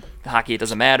because in hockey it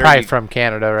doesn't matter. Probably from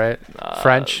Canada, right?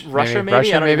 French? Russia,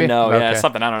 maybe? I don't even know. Okay. Yeah,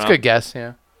 something. I don't know. It's a good guess,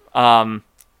 yeah.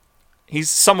 He's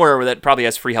somewhere that probably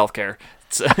has free healthcare.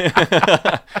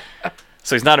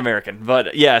 So he's not American.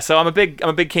 But yeah, so I'm a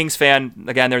big Kings fan.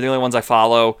 Again, they're the only ones I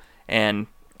follow. And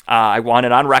I want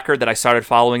it on record that I started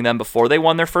following them before they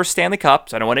won their first Stanley Cup.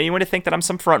 So I don't want anyone to think that I'm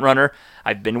some front runner.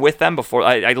 I've been with them before.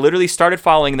 I literally started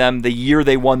following them the year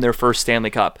they won their first Stanley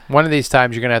Cup. One of these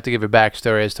times you're going to have to give a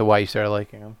backstory as to why you started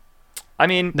liking them. I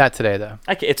mean... Not today, though.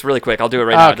 It's really quick. I'll do it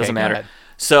right now. It doesn't matter.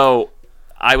 So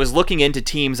I was looking into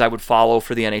teams I would follow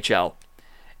for the NHL.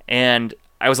 And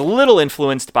I was a little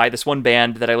influenced by this one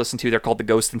band that I listened to. They're called The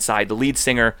Ghost Inside. The lead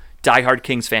singer diehard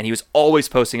Kings fan. He was always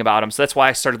posting about him. So that's why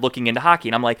I started looking into hockey.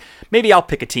 And I'm like, maybe I'll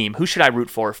pick a team. Who should I root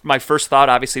for? My first thought,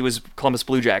 obviously, was Columbus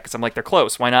Blue Jackets. I'm like, they're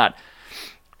close. Why not?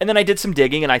 And then I did some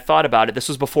digging, and I thought about it. This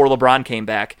was before LeBron came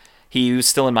back. He was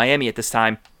still in Miami at this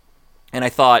time. And I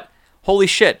thought, holy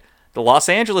shit, the Los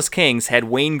Angeles Kings had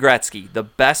Wayne Gretzky, the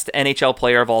best NHL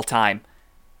player of all time.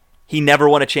 He never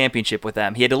won a championship with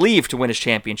them. He had to leave to win his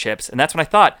championships. And that's when I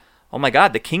thought, oh my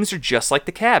God, the Kings are just like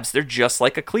the Cavs. They're just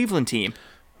like a Cleveland team.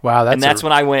 Wow, that's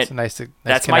when I went, that's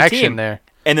that's my team there.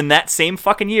 And then that same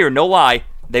fucking year, no lie,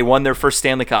 they won their first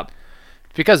Stanley Cup.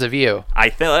 Because of you.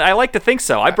 I like to think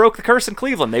so. I broke the curse in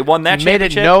Cleveland. They won that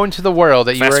championship. Made it known to the world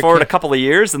that you were Fast forward a couple of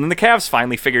years, and then the Cavs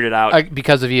finally figured it out.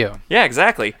 Because of you. Yeah,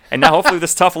 exactly. And now hopefully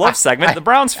this tough love segment, the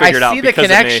Browns figured out. I see the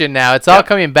connection now. It's all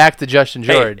coming back to Justin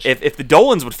George. Hey, if the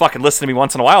Dolans would fucking listen to me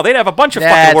once in a while, they'd have a bunch of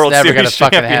fucking World Series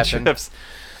championships.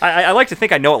 I like to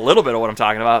think I know a little bit of what I'm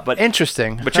talking about, but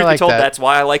interesting. But truth be told, that's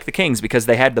why I like the Kings, because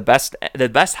they had the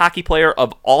best hockey player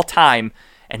of all time.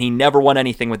 And he never won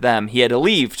anything with them. He had to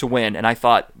leave to win. And I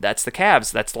thought, that's the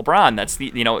Cavs. That's LeBron. That's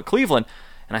Cleveland.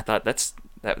 And I thought,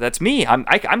 that's me.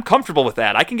 I'm comfortable with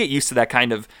that. I can get used to that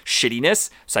kind of shittiness.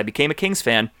 So I became a Kings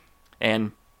fan.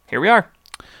 And here we are.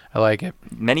 I like it.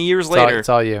 Many years later. It's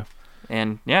all you.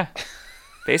 And yeah,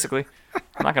 basically.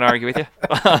 I'm not going to argue with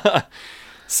you.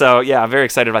 So yeah, I'm very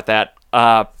excited about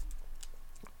that.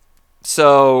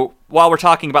 So while we're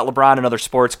talking about LeBron and other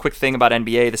sports, quick thing about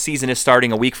NBA. The season is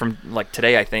starting a week from like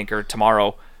today, I think, or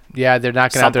tomorrow. Yeah, they're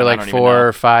knocking out their like 4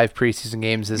 or 5 preseason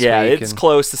games this week. Yeah, it's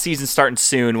close. The season's starting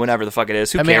soon, whenever the fuck it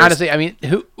is. Who cares? Honestly,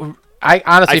 I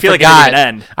honestly feel forgot. Like it didn't even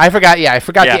end. I forgot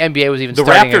the NBA was even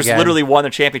starting again. The Raptors again. literally won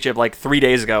the championship like 3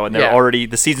 days ago, and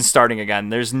the season's starting again.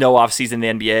 There's no offseason in the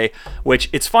NBA, which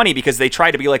it's funny because they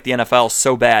try to be like the NFL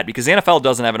so bad, because the NFL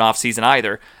doesn't have an offseason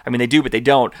either. I mean, they do, but they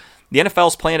don't. The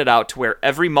NFL's planned it out to where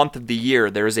every month of the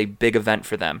year there is a big event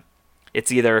for them.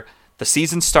 It's either the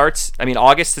season starts,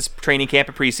 August is training camp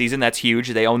and preseason. That's huge.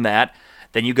 They own that.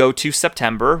 Then you go to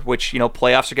September, which,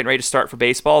 playoffs are getting ready to start for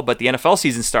baseball, but the NFL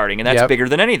season's starting, and that's bigger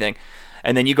than anything.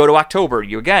 And then you go to October.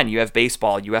 You have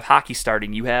baseball. You have hockey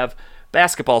starting. You have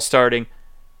basketball starting.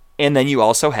 And then you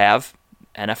also have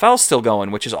NFL still going,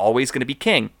 which is always going to be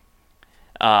king.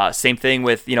 Same thing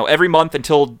with, every month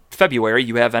until February,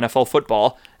 you have NFL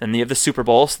football, and you have the Super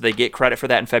Bowl, so they get credit for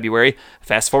that in February.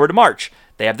 Fast forward to March,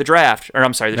 they have the draft, the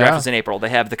draft is in April. They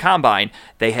have the combine.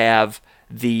 They have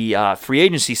the free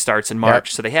agency starts in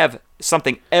March, so they have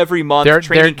something every month.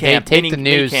 Training camp, they take the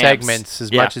news segments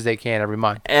as much as they can every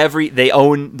month. They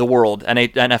own the world,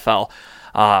 NFL.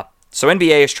 So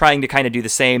NBA is trying to kind of do the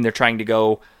same. They're trying to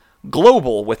go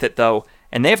global with it, though,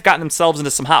 and they've gotten themselves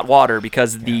into some hot water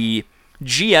because the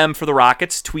GM for the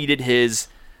Rockets tweeted his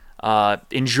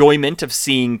enjoyment of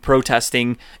seeing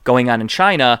protesting going on in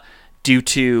China due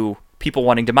to people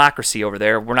wanting democracy over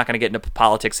there. We're not going to get into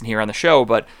politics in here on the show,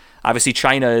 but obviously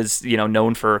China is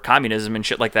known for communism and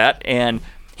shit like that. And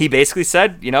he basically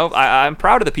said, I'm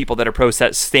proud of the people that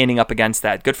are standing up against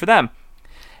that. Good for them.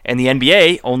 And the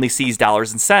NBA only sees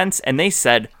dollars and cents, and they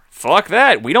said, fuck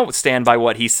that. We don't stand by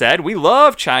what he said. We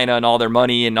love China and all their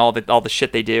money and all the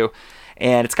shit they do.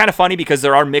 And it's kind of funny because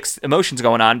there are mixed emotions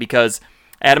going on, because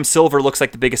Adam Silver looks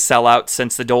like the biggest sellout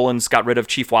since the Dolans got rid of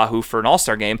Chief Wahoo for an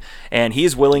All-Star game, and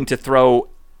he's willing to throw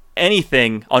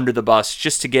anything under the bus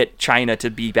just to get China to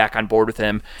be back on board with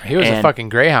him. He was a fucking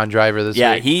Greyhound driver this week.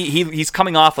 Yeah, he's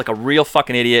coming off like a real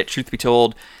fucking idiot, truth be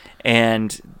told.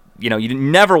 And, you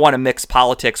never want to mix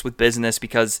politics with business,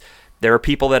 because there are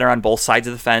people that are on both sides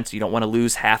of the fence. You don't want to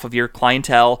lose half of your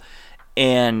clientele.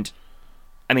 And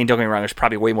don't get me wrong, there's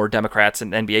probably way more Democrats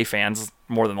and NBA fans,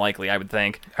 more than likely, I would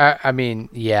think.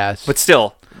 Yes. But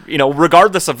still,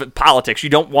 regardless of politics, you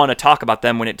don't want to talk about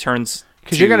them when it turns...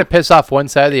 Because you're going to piss off one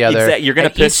side or the other. You're going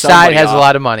to piss somebody off. Each side has a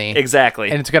lot of money. Exactly.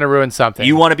 And it's going to ruin something.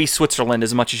 You want to be Switzerland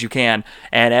as much as you can.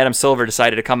 And Adam Silver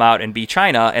decided to come out and be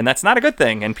China, and that's not a good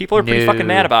thing. And people are pretty fucking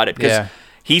mad about it, because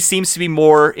he seems to be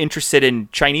more interested in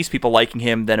Chinese people liking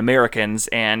him than Americans.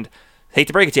 And hate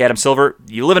to break it to you, Adam Silver,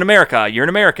 you live in America. You're an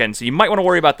American, so you might want to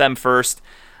worry about them first.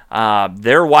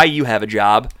 They're why you have a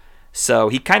job. So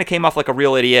he kind of came off like a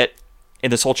real idiot in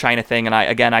this whole China thing. And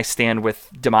I stand with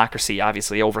democracy,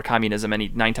 obviously, over communism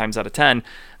 9 times out of 10.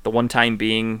 The one time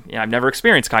being, I've never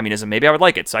experienced communism. Maybe I would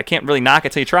like it, so I can't really knock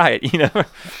it till you try it,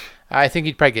 I think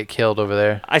he'd probably get killed over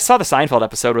there. I saw the Seinfeld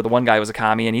episode where the one guy was a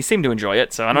commie, and he seemed to enjoy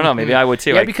it, so I don't know. Maybe I would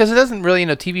too. Yeah, because it doesn't really,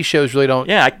 TV shows really don't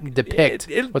depict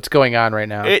what's going on right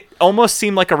now. It almost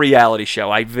seemed like a reality show.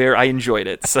 I enjoyed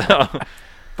it, so...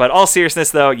 But all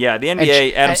seriousness, though, yeah, the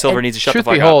NBA, Adam Silver needs to shut the fuck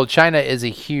up. Truth be told, China is a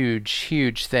huge,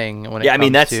 huge thing when it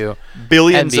comes that's to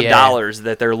billions NBA. of dollars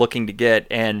that they're looking to get,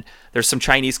 and there's some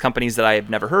Chinese companies that I have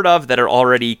never heard of that are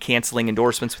already canceling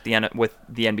endorsements with the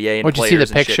NBA and Did you players. see the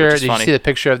and picture? shit, Did you see the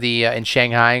picture of the in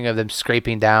Shanghai of them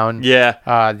scraping down?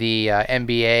 Yeah. The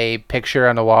NBA picture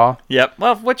on the wall. Yep.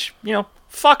 Well, which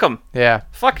fuck them. Yeah.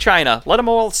 Fuck China. Let them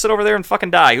all sit over there and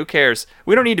fucking die. Who cares?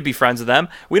 We don't need to be friends with them.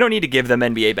 We don't need to give them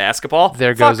NBA basketball.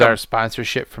 There Fuck goes 'em. our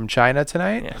sponsorship from China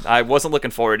tonight. Yeah, I wasn't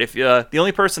looking for it. If the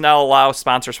only person that'll allow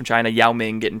sponsors from China, Yao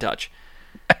Ming, get in touch.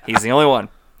 He's the only one.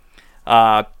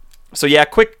 So yeah,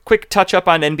 quick touch up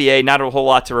on NBA. Not a whole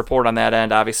lot to report on that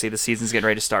end. Obviously, the season's getting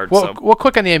ready to start. Well,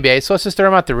 quick on the NBA. So let's just throw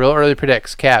them out the real early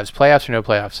predicts. Cavs, playoffs or no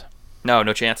playoffs?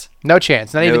 No chance. No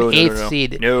chance. Not even No, eighth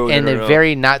seed in no. a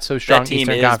very not so strong That team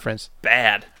Eastern is Conference.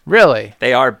 bad. Really?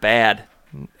 They are bad.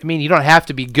 I mean, you don't have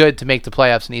to be good to make the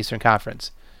playoffs in the Eastern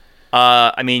Conference.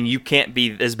 I mean, you can't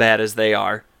be as bad as they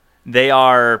are. They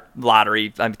are lottery.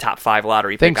 Top 5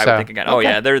 lottery pick. I would think again. Okay. Oh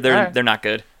yeah, they're All right. not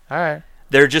good. All right.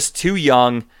 They're just too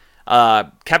young.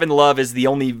 Kevin Love is the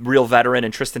only real veteran,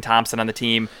 and Tristan Thompson on the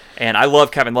team. And I love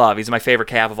Kevin Love. He's my favorite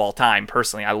Cav of all time,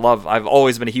 personally. I've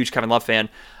always been a huge Kevin Love fan.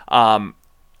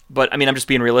 But I mean, I'm just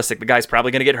being realistic. The guy's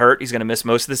probably going to get hurt. He's going to miss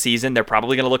most of the season. They're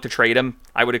probably going to look to trade him.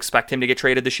 I would expect him to get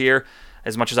traded this year,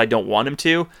 as much as I don't want him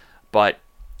to. But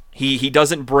he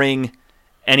doesn't bring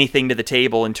anything to the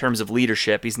table in terms of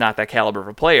leadership. He's not that caliber of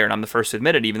a player, and I'm the first to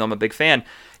admit it, even though I'm a big fan.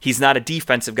 He's not a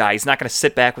defensive guy. He's not going to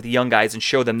sit back with the young guys and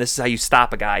show them this is how you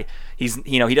stop a guy. He's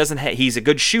a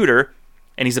good shooter,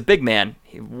 and he's a big man.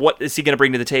 What is he going to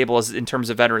bring to the table in terms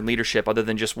of veteran leadership other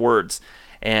than just words?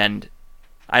 And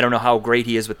I don't know how great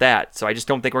he is with that. So I just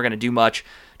don't think we're going to do much.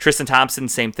 Tristan Thompson,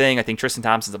 same thing. I think Tristan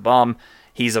Thompson's a bum.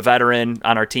 He's a veteran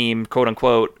on our team, quote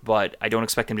unquote, but I don't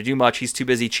expect him to do much. He's too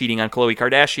busy cheating on Khloe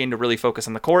Kardashian to really focus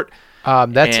on the court.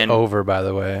 That's over, by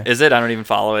the way. Is it? I don't even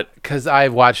follow it. Because I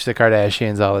watch the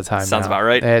Kardashians all the time. Sounds about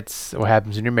right. It's what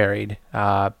happens when you're married.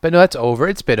 But no, that's over.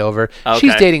 It's been over. Okay.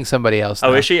 She's dating somebody else now.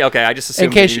 Oh, is she? Okay, I just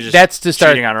assumed that's to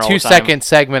start cheating on her all the time. 2-second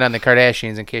segment on the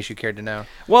Kardashians, in case you cared to know.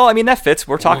 Well, I mean, that fits.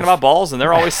 We're talking about balls, and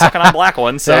they're always sucking on black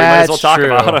ones, so we might as well That's talk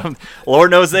true. about them.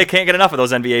 Lord knows they can't get enough of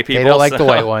those NBA people. They don't like the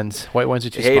white ones. White ones are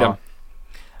too hate small.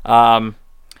 them.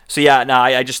 So yeah, no,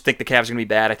 I just think the Cavs are going to be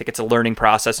bad. I think it's a learning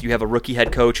process. You have a rookie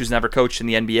head coach who's never coached in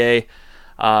the NBA,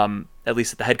 at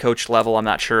least at the head coach level. I'm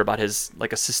not sure about his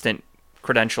assistant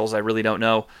credentials. I really don't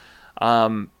know.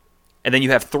 And then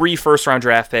you have 3 first-round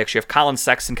draft picks. You have Colin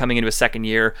Sexton coming into his second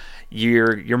year.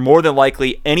 You're more than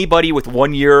likely anybody with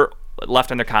 1 year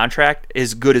left on their contract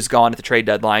is good as gone at the trade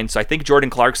deadline. So I think Jordan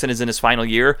Clarkson is in his final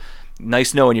year.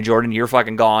 Nice knowing you, Jordan. You're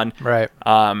fucking gone. Right.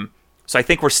 So I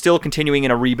think we're still continuing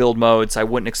in a rebuild mode, so I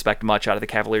wouldn't expect much out of the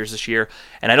Cavaliers this year.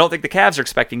 And I don't think the Cavs are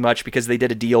expecting much because they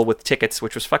did a deal with tickets,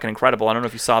 which was fucking incredible. I don't know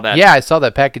if you saw that. Yeah, I saw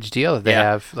that package deal that they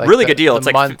have. Really good deal. It's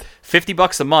like month.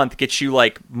 $50 a month gets you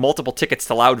like multiple tickets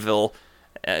to Loudville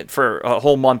for a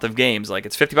whole month of games. Like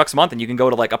it's $50 a month, and you can go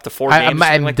to like up to 4 games.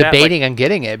 I'm like debating that. on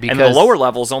getting it because and the lower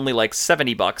level is only like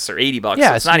 $70 or $80. Yeah,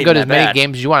 so it's so not you even can go to that as many bad.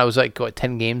 games as you want. It was like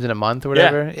 10 games in a month or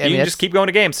whatever. Yeah, you can just keep going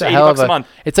to games. So it's a hell of $80 a month.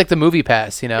 It's like the movie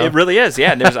pass, you know. It really is.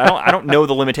 Yeah, and I don't know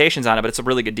the limitations on it, but it's a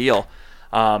really good deal.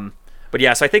 But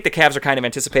yeah, so I think the Cavs are kind of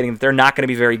anticipating that they're not going to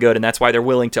be very good, and that's why they're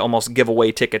willing to almost give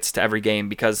away tickets to every game,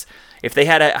 because if they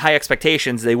had high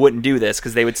expectations, they wouldn't do this,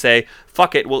 because they would say,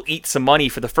 fuck it, we'll eat some money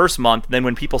for the first month, then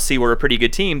when people see we're a pretty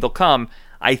good team, they'll come.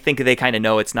 I think they kind of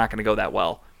know it's not going to go that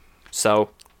well.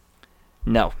 So,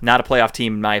 no, not a playoff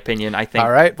team in my opinion. I think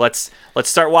all right. let's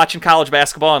start watching college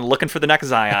basketball and looking for the next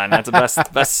Zion. That's the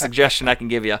best suggestion I can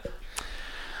give you.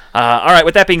 All right,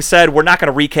 with that being said, we're not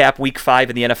going to recap Week 5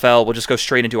 in the NFL. We'll just go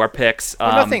straight into our picks.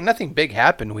 Well, nothing big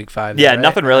happened Week 5. Yeah, right?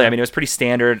 nothing really. I mean, it was pretty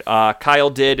standard.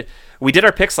 We did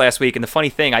our picks last week, and the funny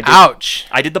thing, Ouch.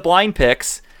 I did the blind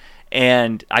picks,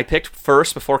 and I picked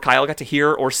first before Kyle got to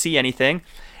hear or see anything,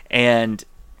 and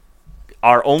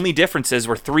our only differences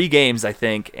were 3 games, I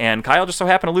think, and Kyle just so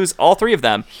happened to lose all 3 of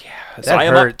them. Yeah, so I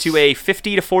am up to a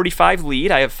 50-45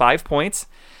 lead. I have 5 points.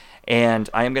 And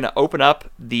I am going to open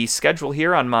up the schedule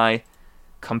here on my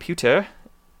computer,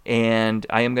 and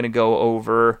I am going to go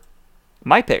over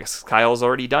my picks. Kyle's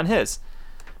already done his.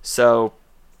 So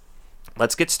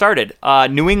let's get started.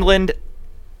 New England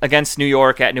against New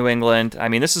York at New England. I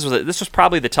mean, this was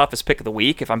probably the toughest pick of the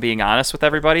week, if I'm being honest with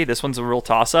everybody. This one's a real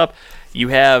toss-up. You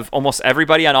have almost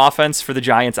everybody on offense for the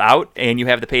Giants out, and you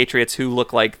have the Patriots who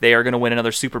look like they are going to win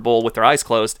another Super Bowl with their eyes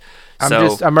closed. I'm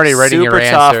already writing your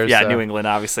tough. answers. Yeah, so. New England,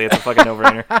 obviously. It's a fucking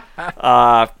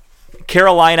no-brainer.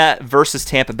 Carolina versus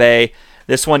Tampa Bay.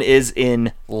 This one is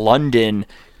in London.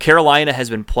 Carolina has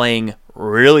been playing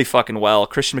really fucking well.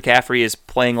 Christian McCaffrey is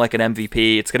playing like an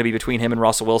MVP. It's going to be between him and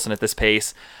Russell Wilson at this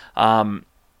pace.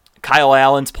 Kyle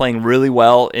Allen's playing really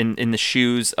well in the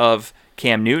shoes of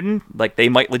Cam Newton. Like, they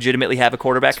might legitimately have a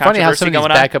quarterback controversy going on. It's funny how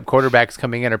some of these backup quarterbacks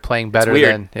coming in are playing better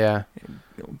than, yeah.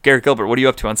 Garrett Gilbert, what are you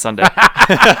up to on Sunday?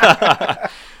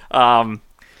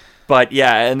 But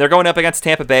yeah, and they're going up against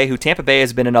Tampa Bay, who Tampa Bay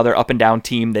has been another up and down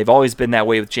team. They've always been that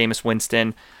way with Jameis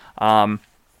Winston.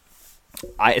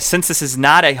 Since this is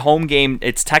not a home game,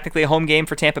 it's technically a home game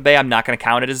for Tampa Bay. I'm not going to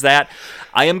count it as that.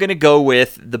 I am going to go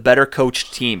with the better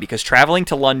coached team because traveling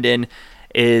to London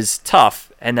is tough,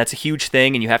 and that's a huge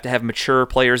thing, and you have to have mature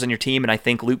players on your team, and I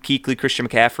think Luke Kuechly, Christian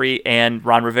McCaffrey, and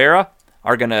Ron Rivera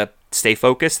are going to stay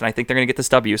focused, and I think they're going to get this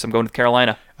W, so I'm going with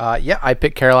Carolina. Yeah, I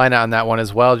picked Carolina on that one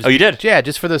as well. Oh, you did? Yeah,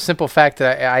 just for the simple fact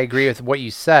that I agree with what you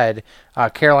said.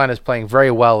 Carolina's playing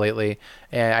very well lately,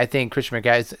 and I think Christian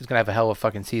McCaffrey is going to have a hell of a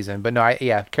fucking season. But no,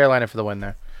 Carolina for the win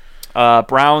there.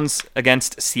 Browns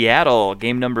against Seattle,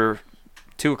 game number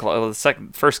 2 o'clock,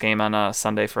 first game on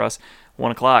Sunday for us,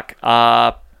 1 o'clock.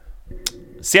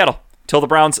 Seattle. Until the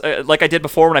Browns, like I did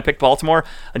before when I picked Baltimore,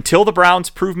 until the Browns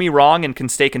prove me wrong and can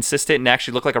stay consistent and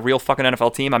actually look like a real fucking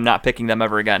NFL team, I'm not picking them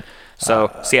ever again. So,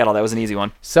 Seattle, that was an easy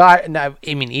one. So, I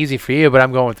mean, easy for you, but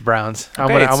I'm going with the Browns.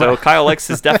 So Kyle likes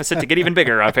his deficit to get even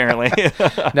bigger, apparently.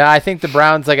 No, I think the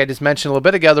Browns, like I just mentioned a little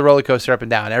bit ago, the roller coaster up and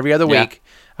down. Every other week,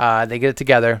 they get it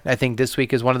together. I think this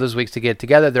week is one of those weeks to get it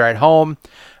together. They're at home.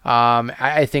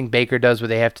 I think Baker does what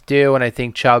they have to do, and I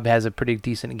think Chubb has a pretty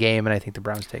decent game, and I think the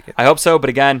Browns take it. I hope so, but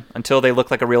again, until they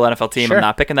look like a real NFL team, I'm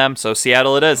not picking them, so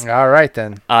Seattle it is. All right,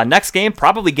 then. Next game,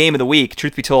 probably game of the week.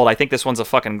 Truth be told, I think this one's a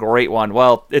fucking great one.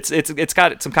 Well, it's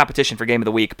got some competition for game of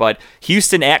the week, but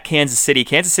Houston at Kansas City.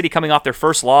 Kansas City coming off their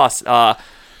first loss.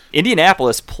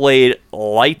 Indianapolis played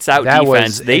lights out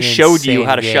defense. They showed you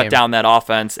how to shut down that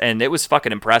offense, and it was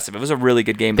fucking impressive. It was a really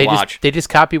good game to watch. They just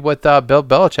copied what Bill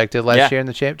Belichick did last year in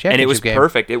the championship game. And it was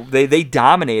perfect. They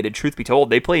dominated, truth be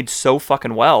told. They played so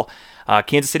fucking well.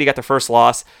 Kansas City got their first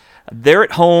loss. They're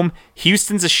at home.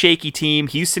 Houston's a shaky team.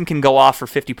 Houston can go off for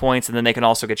 50 points, and then they can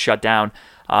also get shut down.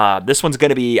 This one's going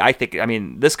to be,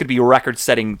 this could be a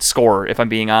record-setting score, if I'm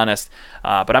being honest.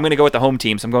 But I'm going to go with the home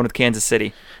team, so I'm going with Kansas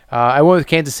City. I went with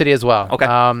Kansas City as well. Okay.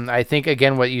 I think,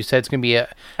 again, what you said is going to be I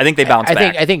think they bounce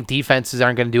back. I think defenses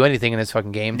aren't going to do anything in this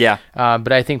fucking game. Yeah.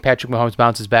 But I think Patrick Mahomes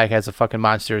bounces back, has a fucking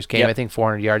monstrous game. Yep. I think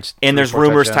 400 yards. And there's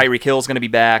rumors Tyreek Hill's going to be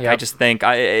back. Yep. I just think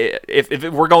if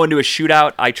we're going to a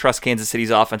shootout, I trust Kansas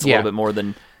City's offense a little bit more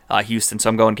than Houston, so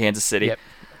I'm going Kansas City. Yep.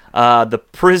 The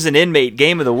prison inmate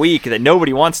game of the week that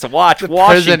nobody wants to watch.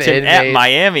 Washington at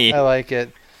Miami. I like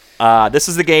it. This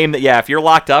is the game that, if you're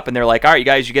locked up and they're like, all right, you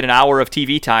guys, you get an hour of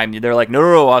TV time. They're like,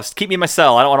 no, keep me in my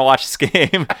cell. I don't want to watch this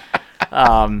game.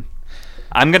 I'm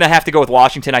going to have to go with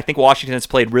Washington. I think Washington has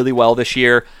played really well this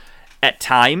year at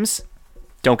times.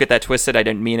 Don't get that twisted. I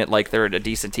didn't mean it like they're a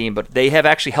decent team, but they have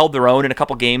actually held their own in a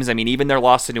couple games. I mean, even their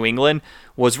loss to New England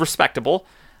was respectable.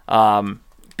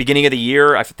 Beginning of the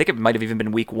year, I think it might have even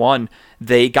been week 1,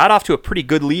 they got off to a pretty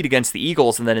good lead against the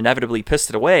Eagles and then inevitably pissed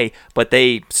it away, but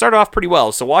they started off pretty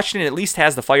well. So Washington at least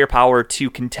has the firepower to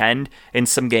contend in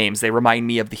some games. They remind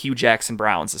me of the Hugh Jackson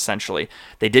Browns, essentially.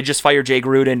 They did just fire Jay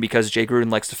Gruden because Jay Gruden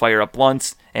likes to fire up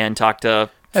blunts and talk to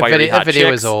fiery hot chicks. That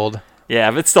video was old. Yeah,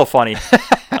 but it's still funny.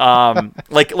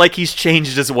 Like he's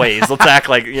changed his ways. Let's act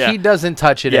like, he doesn't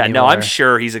touch it anymore. No, I'm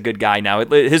sure he's a good guy now.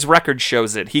 His record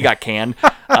shows it. He got canned.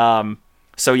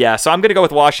 So I'm going to go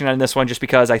with Washington on this one just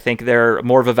because I think they're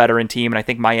more of a veteran team, and I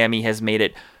think Miami has made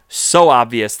it so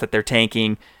obvious that they're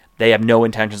tanking. They have no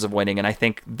intentions of winning, and I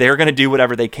think they're going to do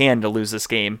whatever they can to lose this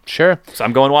game. Sure. So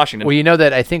I'm going Washington. Well, you know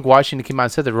that I think Washington came out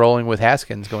and said they're rolling with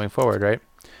Haskins going forward, right?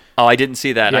 Oh, I didn't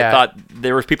see that. Yeah. I thought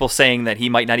there were people saying that he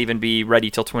might not even be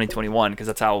ready till 2021 because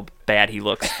that's how bad he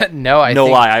looks. No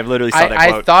lie. I literally saw that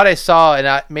quote. I thought I saw,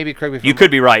 and maybe correct me if you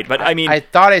could be right, but I mean, I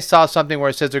thought I saw something where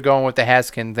it says they're going with the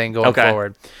Haskins thing going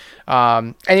forward.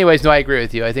 Anyways, no, I agree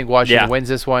with you. I think Washington wins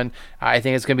this one. I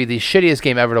think it's going to be the shittiest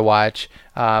game ever to watch.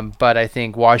 But I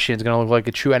think Washington's going to look like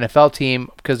a true NFL team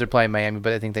because they're playing Miami,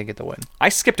 but I think they get the win. I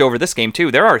skipped over this game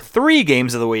too. There are 3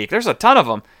 games of the week. There's a ton of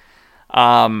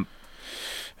them.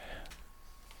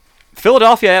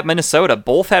 Philadelphia at Minnesota.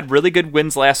 Both had really good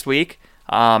wins last week.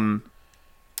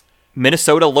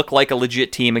 Minnesota looked like a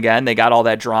legit team again. They got all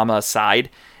that drama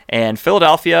aside. And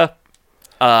Philadelphia,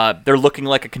 they're looking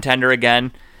like a contender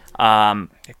again.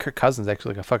 Kirk Cousins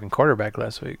actually like a fucking quarterback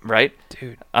last week. Right?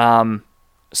 Dude.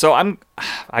 So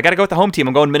I got to go with the home team.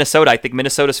 I'm going Minnesota. I think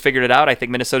Minnesota's figured it out. I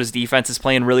think Minnesota's defense is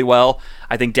playing really well.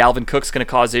 I think Dalvin Cook's going to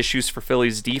cause issues for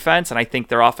Philly's defense, and I think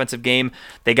their offensive game,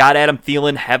 they got Adam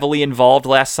Thielen heavily involved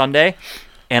last Sunday,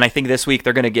 And I think this week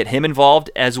they're going to get him involved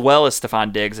as well as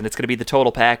Stephon Diggs, and it's going to be the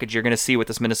total package. You're going to see what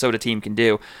this Minnesota team can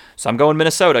do. So I'm going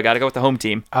Minnesota. Got to go with the home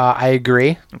team. I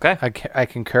agree. Okay. I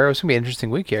concur. It's going to be an interesting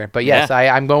week here. But yes,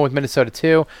 I'm going with Minnesota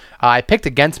too. I picked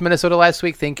against Minnesota last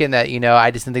week thinking that,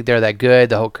 I just didn't think they're that good,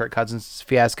 the whole Kirk Cousins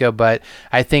fiasco. But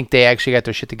I think they actually got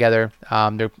their shit together.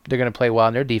 They're going to play well,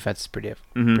 and their defense is pretty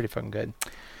fucking good.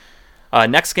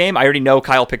 Next game, I already know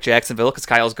Kyle picked Jacksonville because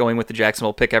Kyle's going with the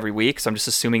Jacksonville pick every week, so I'm just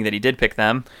assuming that he did pick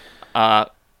them. I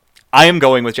am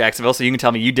going with Jacksonville, so you can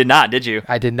tell me you did not, did you?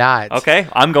 I did not. Okay,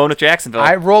 I'm going with Jacksonville.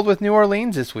 I rolled with New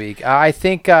Orleans this week. I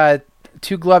think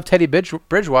two-glove Teddy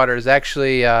Bridgewater is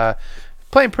actually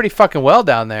playing pretty fucking well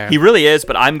down there. He really is,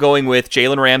 but I'm going with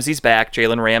Jalen Ramsey's back.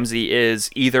 Jalen Ramsey is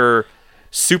either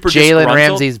super Jalen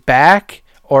Ramsey's back,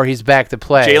 or he's back to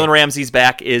play. Jalen Ramsey's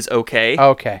back is okay.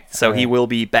 Okay. So he will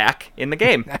be back in the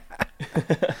game.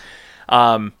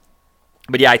 But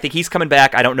yeah, I think he's coming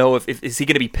back. I don't know if is he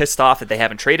going to be pissed off that they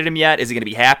haven't traded him yet? Is he going to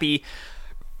be happy?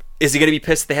 Is he going to be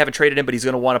pissed that they haven't traded him, but he's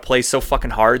going to want to play so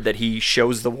fucking hard that he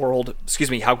shows the world,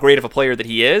 how great of a player that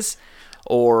he is?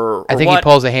 Or I think he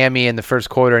pulls a hammy in the first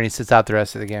quarter and he sits out the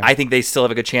rest of the game. I think they still have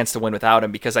a good chance to win without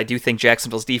him because I do think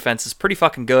Jacksonville's defense is pretty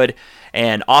fucking good,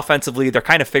 and offensively they're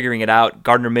kind of figuring it out.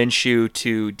 Gardner Minshew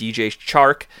to DJ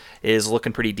Chark is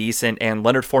looking pretty decent, and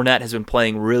Leonard Fournette has been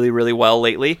playing really, really well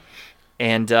lately.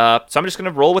 And so I'm just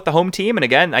going to roll with the home team, and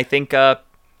again, I think that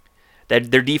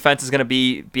their defense is going to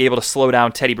be able to slow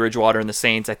down Teddy Bridgewater and the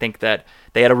Saints. I think that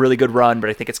they had a really good run, but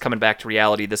I think it's coming back to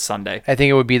reality this Sunday. I think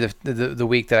it would be the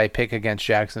week that I pick against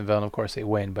Jacksonville, and of course they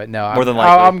win. But no, more than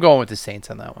likely, I'm going with the Saints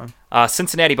on that one.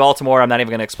 Cincinnati-Baltimore. I'm not even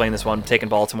going to explain this one. I'm taking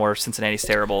Baltimore. Cincinnati's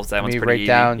terrible. That one's pretty easy.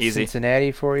 Down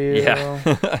Cincinnati for you.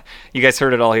 Yeah, you guys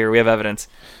heard it all here. We have evidence.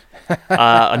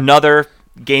 Another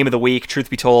game of the week. Truth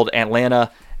be told, San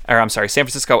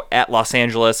Francisco at Los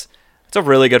Angeles. It's a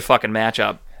really good fucking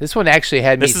matchup. This one actually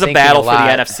had me This is a battle for the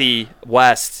NFC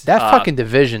West. That fucking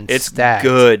division it's stacked.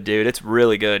 Good, dude. It's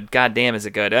really good. God damn, is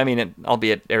it good. I mean,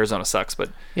 albeit Arizona sucks,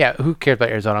 but... Yeah, who cares about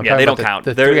Arizona? They don't count.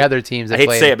 The three other teams that I hate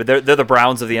to say it, but they're the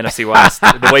Browns of the NFC West.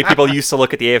 The way people used to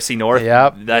look at the AFC North,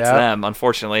 that's them,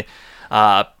 unfortunately.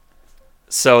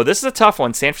 So this is a tough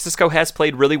one. San Francisco has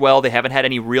played really well. They haven't had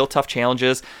any real tough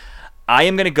challenges. I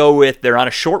am going to go with they're on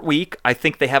a short week. I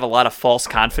think they have a lot of false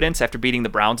confidence after beating the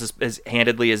Browns as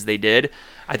handedly as they did.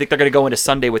 I think they're going to go into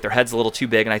Sunday with their heads a little too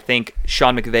big, and I think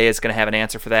Sean McVay is going to have an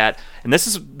answer for that. And this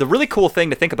is the really cool thing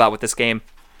to think about with this game.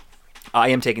 I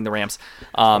am taking the Rams.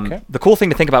 Okay. The cool thing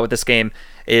to think about with this game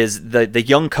is the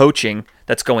young coaching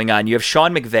that's going on. You have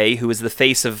Sean McVay, who is the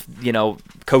face of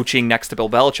coaching next to Bill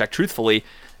Belichick. Truthfully,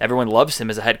 everyone loves him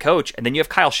as a head coach. And then you have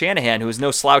Kyle Shanahan, who is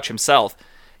no slouch himself.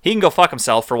 He can go fuck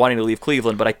himself for wanting to leave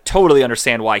Cleveland, but I totally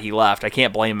understand why he left. I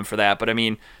can't blame him for that. But I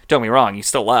mean, don't get me wrong, he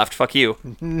still left. Fuck you.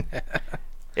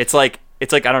 It's like I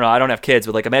don't know. I don't have kids,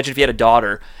 but imagine if you had a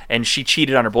daughter and she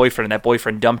cheated on her boyfriend, and that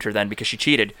boyfriend dumped her then because she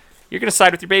cheated. You're gonna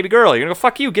side with your baby girl. You're gonna go,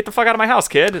 fuck you. Get the fuck out of my house,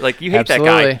 kid. You hate that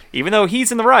guy, even though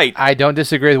he's in the right. I don't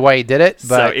disagree with why he did it.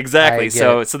 But so exactly.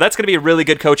 So that's gonna be a really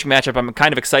good coaching matchup. I'm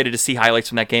kind of excited to see highlights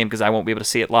from that game because I won't be able to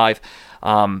see it live.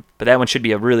 But that one should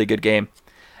be a really good game.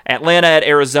 Atlanta at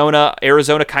Arizona.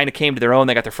 Arizona kind of came to their own.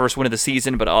 They got their first win of the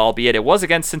season, but albeit it was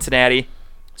against Cincinnati,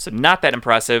 so not that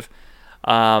impressive.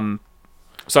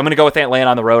 So I'm going to go with Atlanta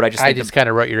on the road. I just kind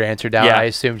of wrote your answer down. Yeah. I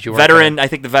assumed you were veteran. I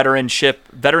think the veteran leadership.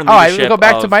 I go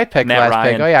back to my pick Matt last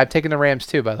Ryan. pick. Oh yeah, I've taken the Rams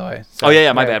too, by the way. So,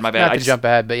 my bad. Not to jump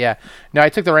ahead, but yeah, no, I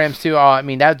took the Rams too. I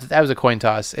mean that was a coin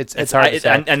toss. It's hard to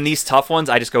say. And these tough ones,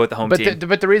 I just go with the home team.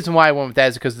 But the reason why I went with that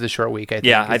is because of the short week. I think.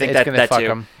 Yeah, I think it's that fuck too.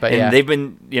 them, but and they've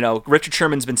been, Richard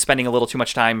Sherman's been spending a little too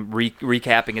much time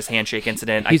recapping his handshake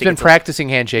incident. He's been practicing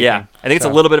handshaking. Yeah, I think it's a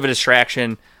little bit of a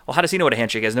distraction. Well, how does he know what a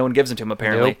handshake is? No one gives them to him,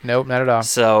 apparently. Nope, not at all.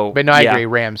 So, but no, I agree,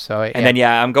 Rams. So, and then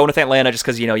I'm going with Atlanta just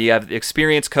because you have the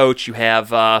experienced coach. You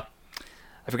have I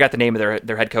forgot the name of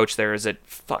their head coach. There is it.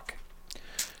 Fuck,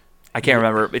 I can't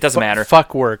remember. It doesn't matter.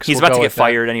 Fuck works. He's about to get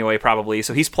fired anyway, probably.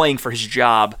 So he's playing for his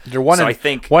job. They're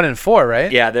 1-4,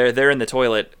 right? Yeah, they're in the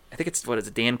toilet. I think it's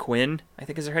Dan Quinn. I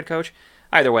think is their head coach.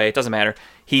 Either way, it doesn't matter.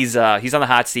 He's on the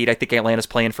hot seat. I think Atlanta's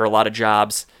playing for a lot of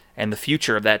jobs and the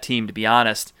future of that team, to be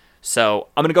honest. So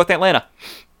I'm gonna go with Atlanta.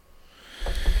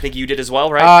 I think you did as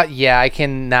well, right? Yeah, I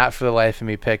cannot for the life of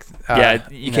me pick.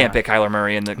 You can't pick Kyler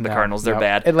Murray and the Cardinals. They're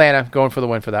bad. Atlanta going for the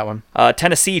win for that one.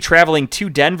 Tennessee traveling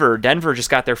to Denver. Denver just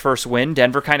got their first win.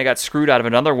 Denver kind of got screwed out of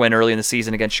another win early in the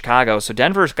season against Chicago. So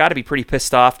Denver's got to be pretty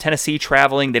pissed off. Tennessee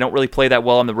traveling. They don't really play that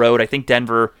well on the road. I think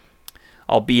Denver,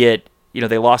 albeit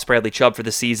they lost Bradley Chubb for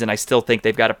the season, I still think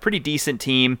they've got a pretty decent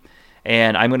team.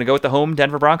 And I'm going to go with the home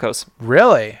Denver Broncos.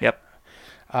 Really? Yep.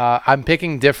 I'm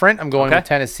picking different. I'm going with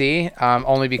Tennessee,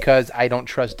 only because I don't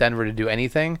trust Denver to do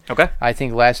anything. Okay. I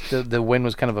think the win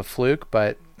was kind of a fluke,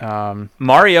 but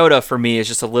Mariota for me is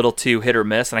just a little too hit or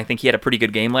miss, and I think he had a pretty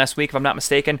good game last week, if I'm not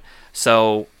mistaken.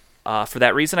 So for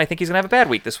that reason, I think he's going to have a bad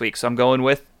week this week. So I'm going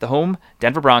with the home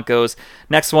Denver Broncos.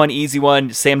 Next one, easy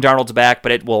one. Sam Darnold's back,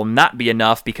 but it will not be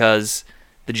enough because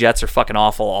the Jets are fucking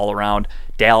awful all around.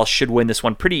 Dallas should win this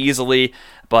one pretty easily,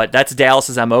 but that's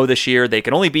Dallas's MO this year. They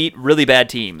can only beat really bad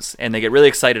teams, and they get really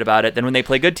excited about it. Then when they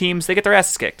play good teams, they get their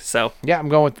asses kicked. So yeah, I'm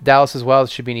going with Dallas as well.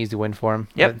 It should be an easy win for them.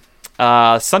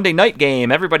 Yep. Sunday night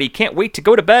game. Everybody can't wait to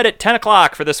go to bed at 10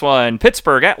 o'clock for this one.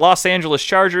 Pittsburgh at Los Angeles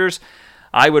Chargers.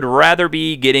 I would rather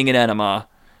be getting an enema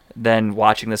than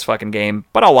watching this fucking game,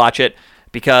 but I'll watch it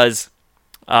because...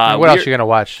 what else are you going to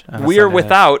watch? We're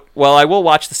without... Well, I will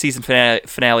watch the season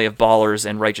finale of Ballers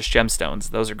and Righteous Gemstones.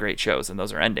 Those are great shows, and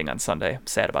those are ending on Sunday. I'm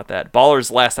sad about that.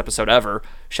 Ballers, last episode ever.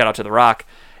 Shout out to The Rock.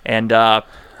 And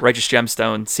Righteous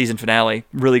Gemstone, season finale.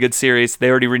 Really good series. They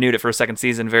already renewed it for a second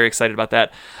season. Very excited about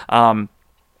that. But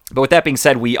with that being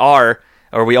said, we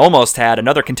almost had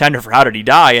another contender for How Did He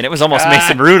Die, and it was almost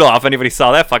Mason Rudolph. Anybody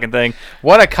saw that fucking thing?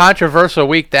 What a controversial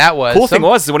week that was. Cool thing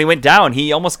was, when he went down,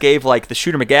 he almost gave like the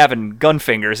Shooter McGavin gun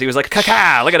fingers. He was like,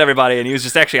 "Ka-ka!" Look at everybody, and he was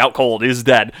just actually out cold. He was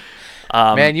dead.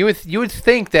 Man, you would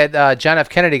think that John F.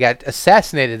 Kennedy got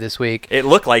assassinated this week. It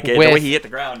looked like it, the way he hit the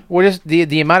ground. What is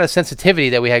the amount of sensitivity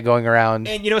that we had going around?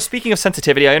 And, speaking of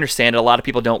sensitivity, I understand it. A lot of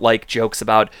people don't like jokes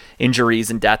about injuries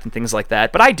and death and things like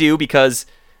that, but I do because,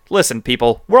 listen,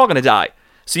 people, we're all going to die.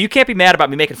 So you can't be mad about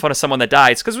me making fun of someone that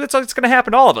dies because it's going to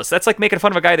happen to all of us. That's like making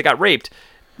fun of a guy that got raped.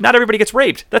 Not everybody gets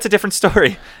raped. That's a different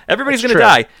story. Everybody's going to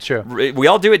die. True. We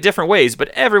all do it different ways, but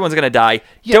everyone's going to die.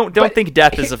 Yeah, don't think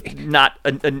death is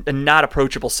not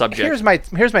approachable subject.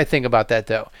 Here's my thing about that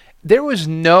though. There was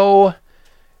no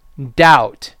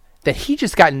doubt that he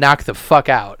just got knocked the fuck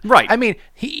out. Right. I mean,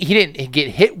 he didn't get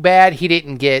hit bad. He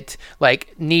didn't get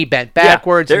like knee bent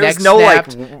backwards. Yeah, neck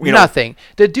snapped, nothing.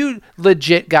 The dude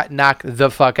legit got knocked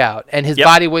the fuck out, and his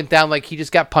body went down like he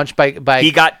just got punched by.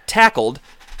 He got tackled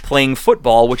playing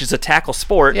football, which is a tackle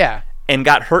sport. Yeah. And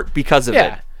got hurt because of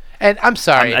it. And I'm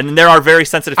sorry. And there are very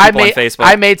sensitive people on Facebook.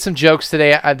 I made some jokes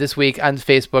today this week on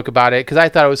Facebook about it because I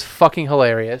thought it was fucking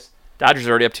hilarious. Dodgers are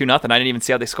already up 2-0. I didn't even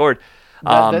see how they scored.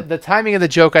 The timing of the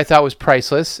joke I thought was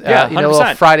priceless. Yeah, 100%. A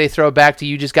little Friday throwback to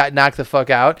you just got knocked the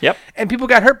fuck out. Yep. And people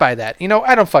got hurt by that.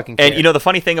 I don't fucking care. And the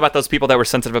funny thing about those people that were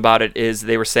sensitive about it is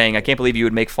they were saying, I can't believe you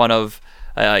would make fun of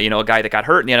a guy that got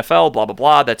hurt in the NFL, blah, blah,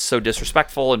 blah. That's so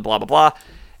disrespectful and blah, blah, blah.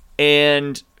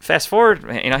 And fast forward,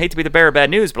 I hate to be the bearer of bad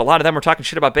news, but a lot of them were talking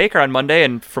shit about Baker on Monday,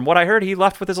 and from what I heard, he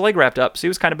left with his leg wrapped up, so he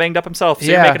was kind of banged up himself.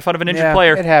 So you're making fun of an injured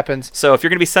player. It happens. So if you're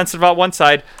going to be sensitive about one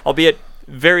side, albeit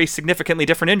very significantly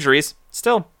different injuries,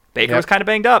 still, Baker was kind of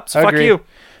banged up, so fuck you.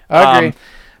 Agree.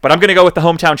 But I'm going to go with the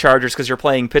hometown Chargers because you're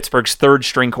playing Pittsburgh's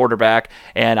third-string quarterback,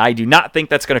 and I do not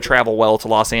think that's going to travel well to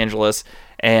Los Angeles,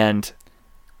 and...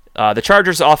 the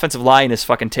Chargers' offensive line is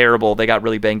fucking terrible. They got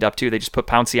really banged up, too. They just put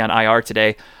Pouncey on IR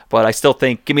today. But I still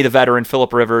think, give me the veteran,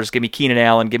 Phillip Rivers. Give me Keenan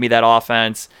Allen. Give me that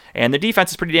offense. And the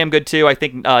defense is pretty damn good, too. I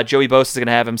think Joey Bosa is going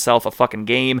to have himself a fucking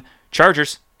game.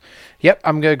 Chargers. Yep,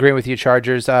 I'm going to agree with you,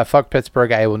 Chargers. Fuck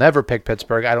Pittsburgh. I will never pick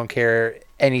Pittsburgh. I don't care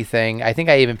anything. I think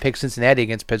I even picked Cincinnati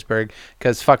against Pittsburgh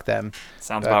because fuck them.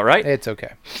 Sounds about right. It's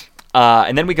okay.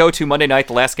 And then we go to Monday night,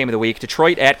 the last game of the week,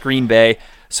 Detroit at Green Bay.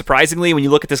 Surprisingly, when you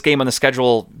look at this game on the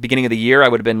schedule beginning of the year, I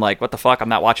would have been like, what the fuck? I'm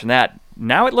not watching that.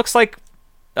 Now it looks like,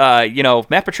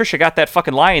 Matt Patricia got that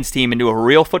fucking Lions team into a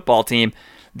real football team.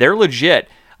 They're legit.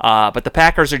 But the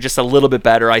Packers are just a little bit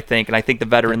better, I think, and I think the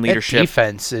veteran leadership...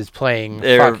 defense is playing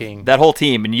fucking... That whole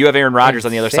team, and you have Aaron Rodgers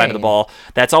on the other side of the ball.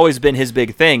 That's always been his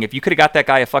big thing. If you could have got that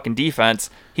guy a fucking defense,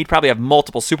 he'd probably have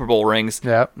multiple Super Bowl rings.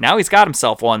 Yep. Now he's got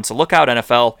himself one, so look out,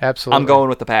 NFL. Absolutely. I'm going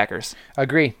with the Packers.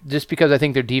 Agree. Just because I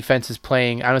think their defense is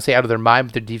playing, I don't say out of their mind,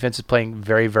 but their defense is playing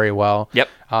very, very well. Yep.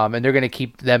 And they're going to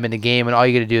keep them in the game, and all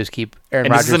you got to do is keep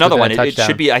Aaron Rodgers. This is another one. It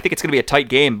should be. I think it's going to be a tight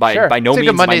game. By no means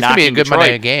it's going to be a good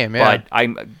Monday game. Yeah.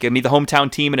 But give me the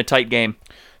hometown team in a tight game.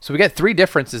 So we got 3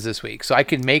 differences this week. So I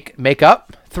can make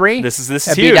up 3. This is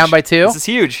and huge. Be down by 2. This is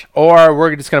huge. Or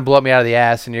we're just going to blow me out of the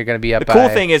ass, and you're going to be up. The cool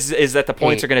thing is that the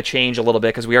points are going to change a little bit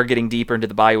because we are getting deeper into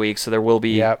the bye week. So there will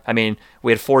be. Yep. I mean,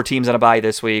 we had 4 teams on a bye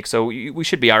this week, so we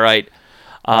should be all right.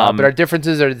 But our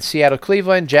differences are Seattle,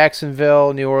 Cleveland,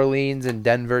 Jacksonville, New Orleans, and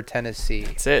Denver, Tennessee.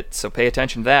 That's it. So pay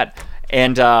attention to that.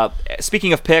 And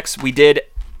speaking of picks, we did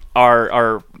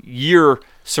our year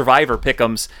Survivor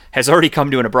pick'ems has already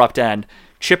come to an abrupt end.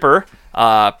 Chipper,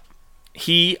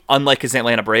 he, unlike his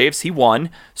Atlanta Braves, he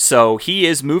won, so he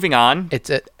is moving on.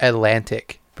 It's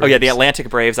Atlantic Braves. Oh, yeah, the Atlantic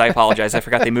Braves. I apologize. I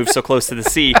forgot they moved so close to the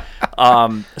sea.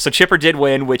 So Chipper did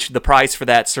win, which the prize for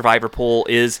that Survivor pool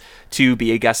is to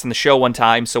be a guest on the show one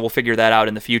time. So we'll figure that out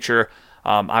in the future.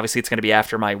 Obviously, it's going to be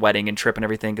after my wedding and trip and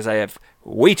everything because I have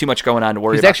way too much going on to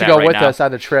worry about. He's actually going with us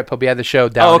on the trip. He'll be at the show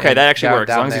down. Oh, okay, that actually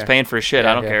works. As long as he's paying for his shit,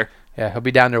 I don't care. Yeah, he'll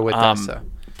be down there with us. So.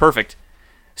 Perfect.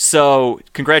 So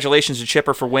congratulations to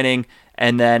Chipper for winning.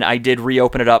 And then I did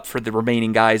reopen it up for the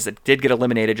remaining guys that did get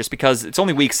eliminated just because it's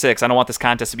only week 6. I don't want this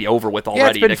contest to be over with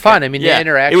already. Yeah, it's been fun. I mean, the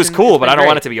interaction. It was cool, but I don't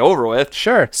want it to be over with.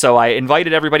 Sure. So I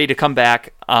invited everybody to come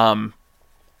back. And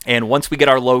once we get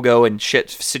our logo and shit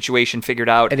situation figured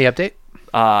out. Any update?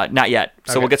 Not yet.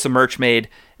 So Okay. we'll get some merch made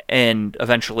and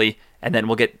eventually. And then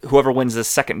we'll get whoever wins the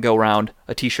second go-round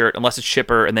a T-shirt, unless it's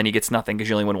Chipper, and then he gets nothing because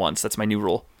you only win once. That's my new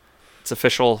rule. It's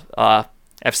official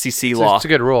FCC law. It's a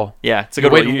good rule. Yeah, it's a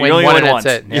good rule. You only win once.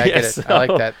 That's it. Yeah, I get it. I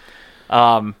like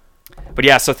that. But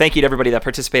yeah, so thank you to everybody that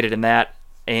participated in that.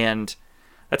 And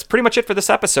that's pretty much it for this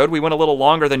episode. We went a little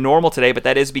longer than normal today, but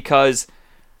that is because...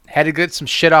 Had to get some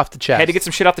shit off the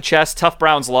chest. Tough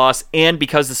Browns loss. And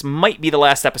because this might be the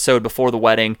last episode before the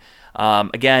wedding.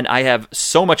 Again, I have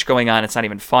so much going on. It's not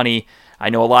even funny. I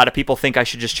know a lot of people think I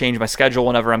should just change my schedule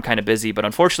whenever I'm kind of busy. But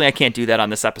unfortunately, I can't do that on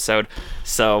this episode.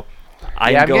 So...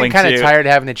 I'm getting kind of tired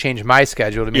of having to change my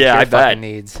schedule to meet your fucking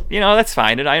needs. That's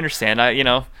fine. And I understand.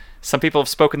 Some people have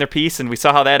spoken their piece, and we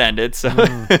saw how that ended. So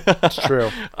it's true.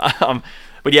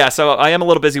 But yeah, so I am a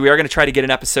little busy. We are going to try to get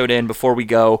an episode in before we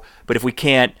go. But if we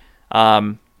can't,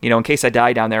 in case I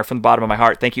die down there, from the bottom of my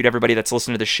heart, thank you to everybody that's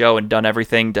listened to the show and done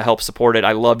everything to help support it.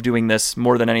 I love doing this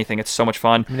more than anything. It's so much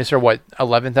fun. I mean, is there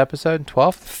 11th episode,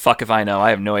 12th? Fuck if I know. I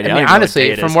have no idea. I mean,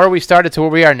 honestly, from where we started to where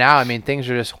we are now, I mean, things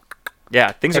are just...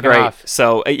 Yeah, things are great.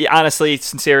 So, honestly,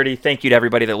 sincerity, thank you to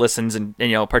everybody that listens and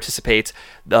participates.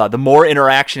 The more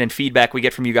interaction and feedback we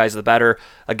get from you guys, the better.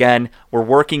 Again, we're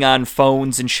working on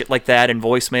phones and shit like that and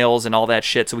voicemails and all that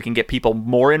shit so we can get people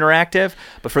more interactive.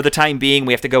 But for the time being,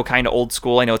 we have to go kind of old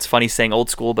school. I know it's funny saying old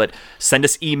school, but send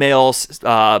us emails,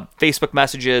 Facebook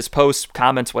messages, posts,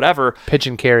 comments, whatever.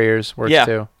 Pigeon carriers works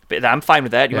too. I'm fine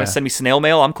with that. You want to send me snail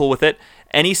mail? I'm cool with it.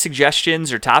 Any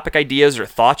suggestions or topic ideas or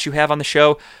thoughts you have on the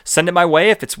show, send it my way.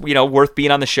 If it's worth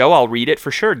being on the show, I'll read it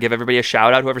for sure. Give everybody a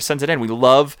shout out, whoever sends it in. We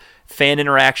love fan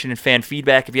interaction and fan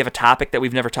feedback. If you have a topic that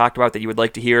we've never talked about that you would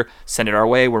like to hear, send it our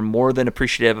way. We're more than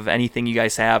appreciative of anything you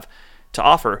guys have to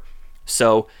offer.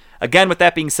 So again, with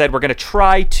that being said, we're going to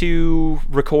try to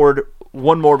record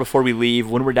one more before we leave.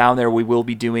 When we're down there, we will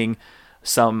be doing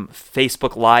some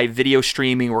Facebook Live video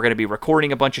streaming. We're going to be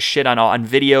recording a bunch of shit on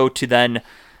video to then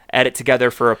edit together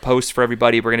for a post for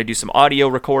everybody. We're going to do some audio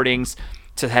recordings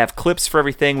to have clips for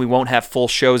everything. We won't have full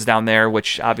shows down there,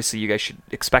 which obviously you guys should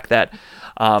expect that.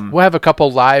 We'll have a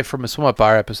couple live from a swim up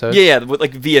bar episodes. Yeah,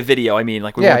 like via video. I mean,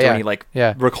 like we won't do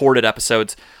any recorded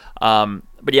episodes.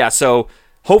 But yeah, so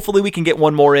hopefully we can get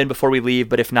one more in before we leave.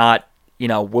 But if not,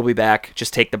 we'll be back.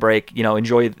 Just take the break.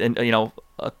 Enjoy.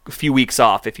 A few weeks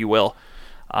off, if you will.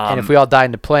 And if we all die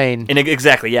in the plane...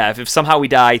 Exactly, yeah. If somehow we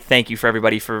die, thank you for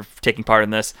everybody for taking part in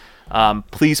this.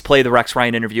 Please play the Rex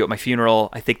Ryan interview at my funeral.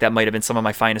 I think that might have been some of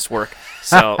my finest work.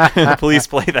 So please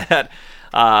play that.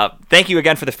 Thank you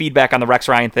again for the feedback on the Rex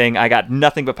Ryan thing. I got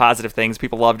nothing but positive things.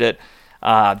 People loved it.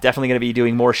 Definitely going to be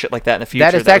doing more shit like that in the future.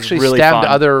 That has actually really stemmed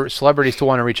other celebrities to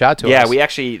want to reach out to us.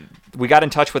 Yeah, we got in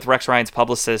touch with Rex Ryan's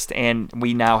publicist, and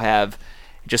we now have...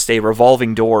 just a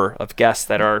revolving door of guests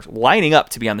that are lining up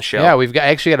to be on the show. Yeah, we've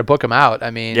actually got to book them out. I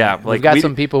mean, we've got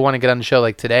some people who want to get on the show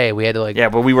like today. We had to Yeah,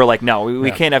 but we were like, no, we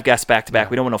can't have guests back to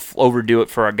back. We don't want to overdo it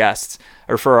for our guests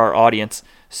or for our audience.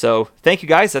 So thank you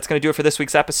guys. That's going to do it for this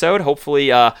week's episode.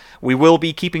 Hopefully we will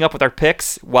be keeping up with our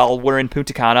picks while we're in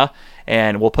Punta Cana,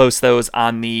 and we'll post those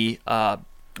on the on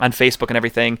Facebook and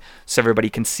everything so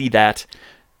everybody can see that.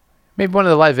 Maybe one of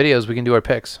the live videos we can do our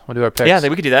picks. We'll do our picks. Yeah,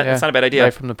 we could do that. That's not a bad idea.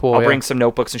 Right from the pool. I'll bring some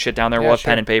notebooks and shit down there. We'll have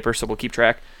pen and paper, so we'll keep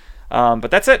track. But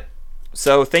that's it.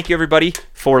 So thank you, everybody,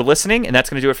 for listening, and that's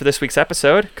going to do it for this week's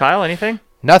episode. Kyle, anything?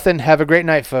 Nothing. Have a great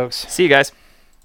night, folks. See you guys.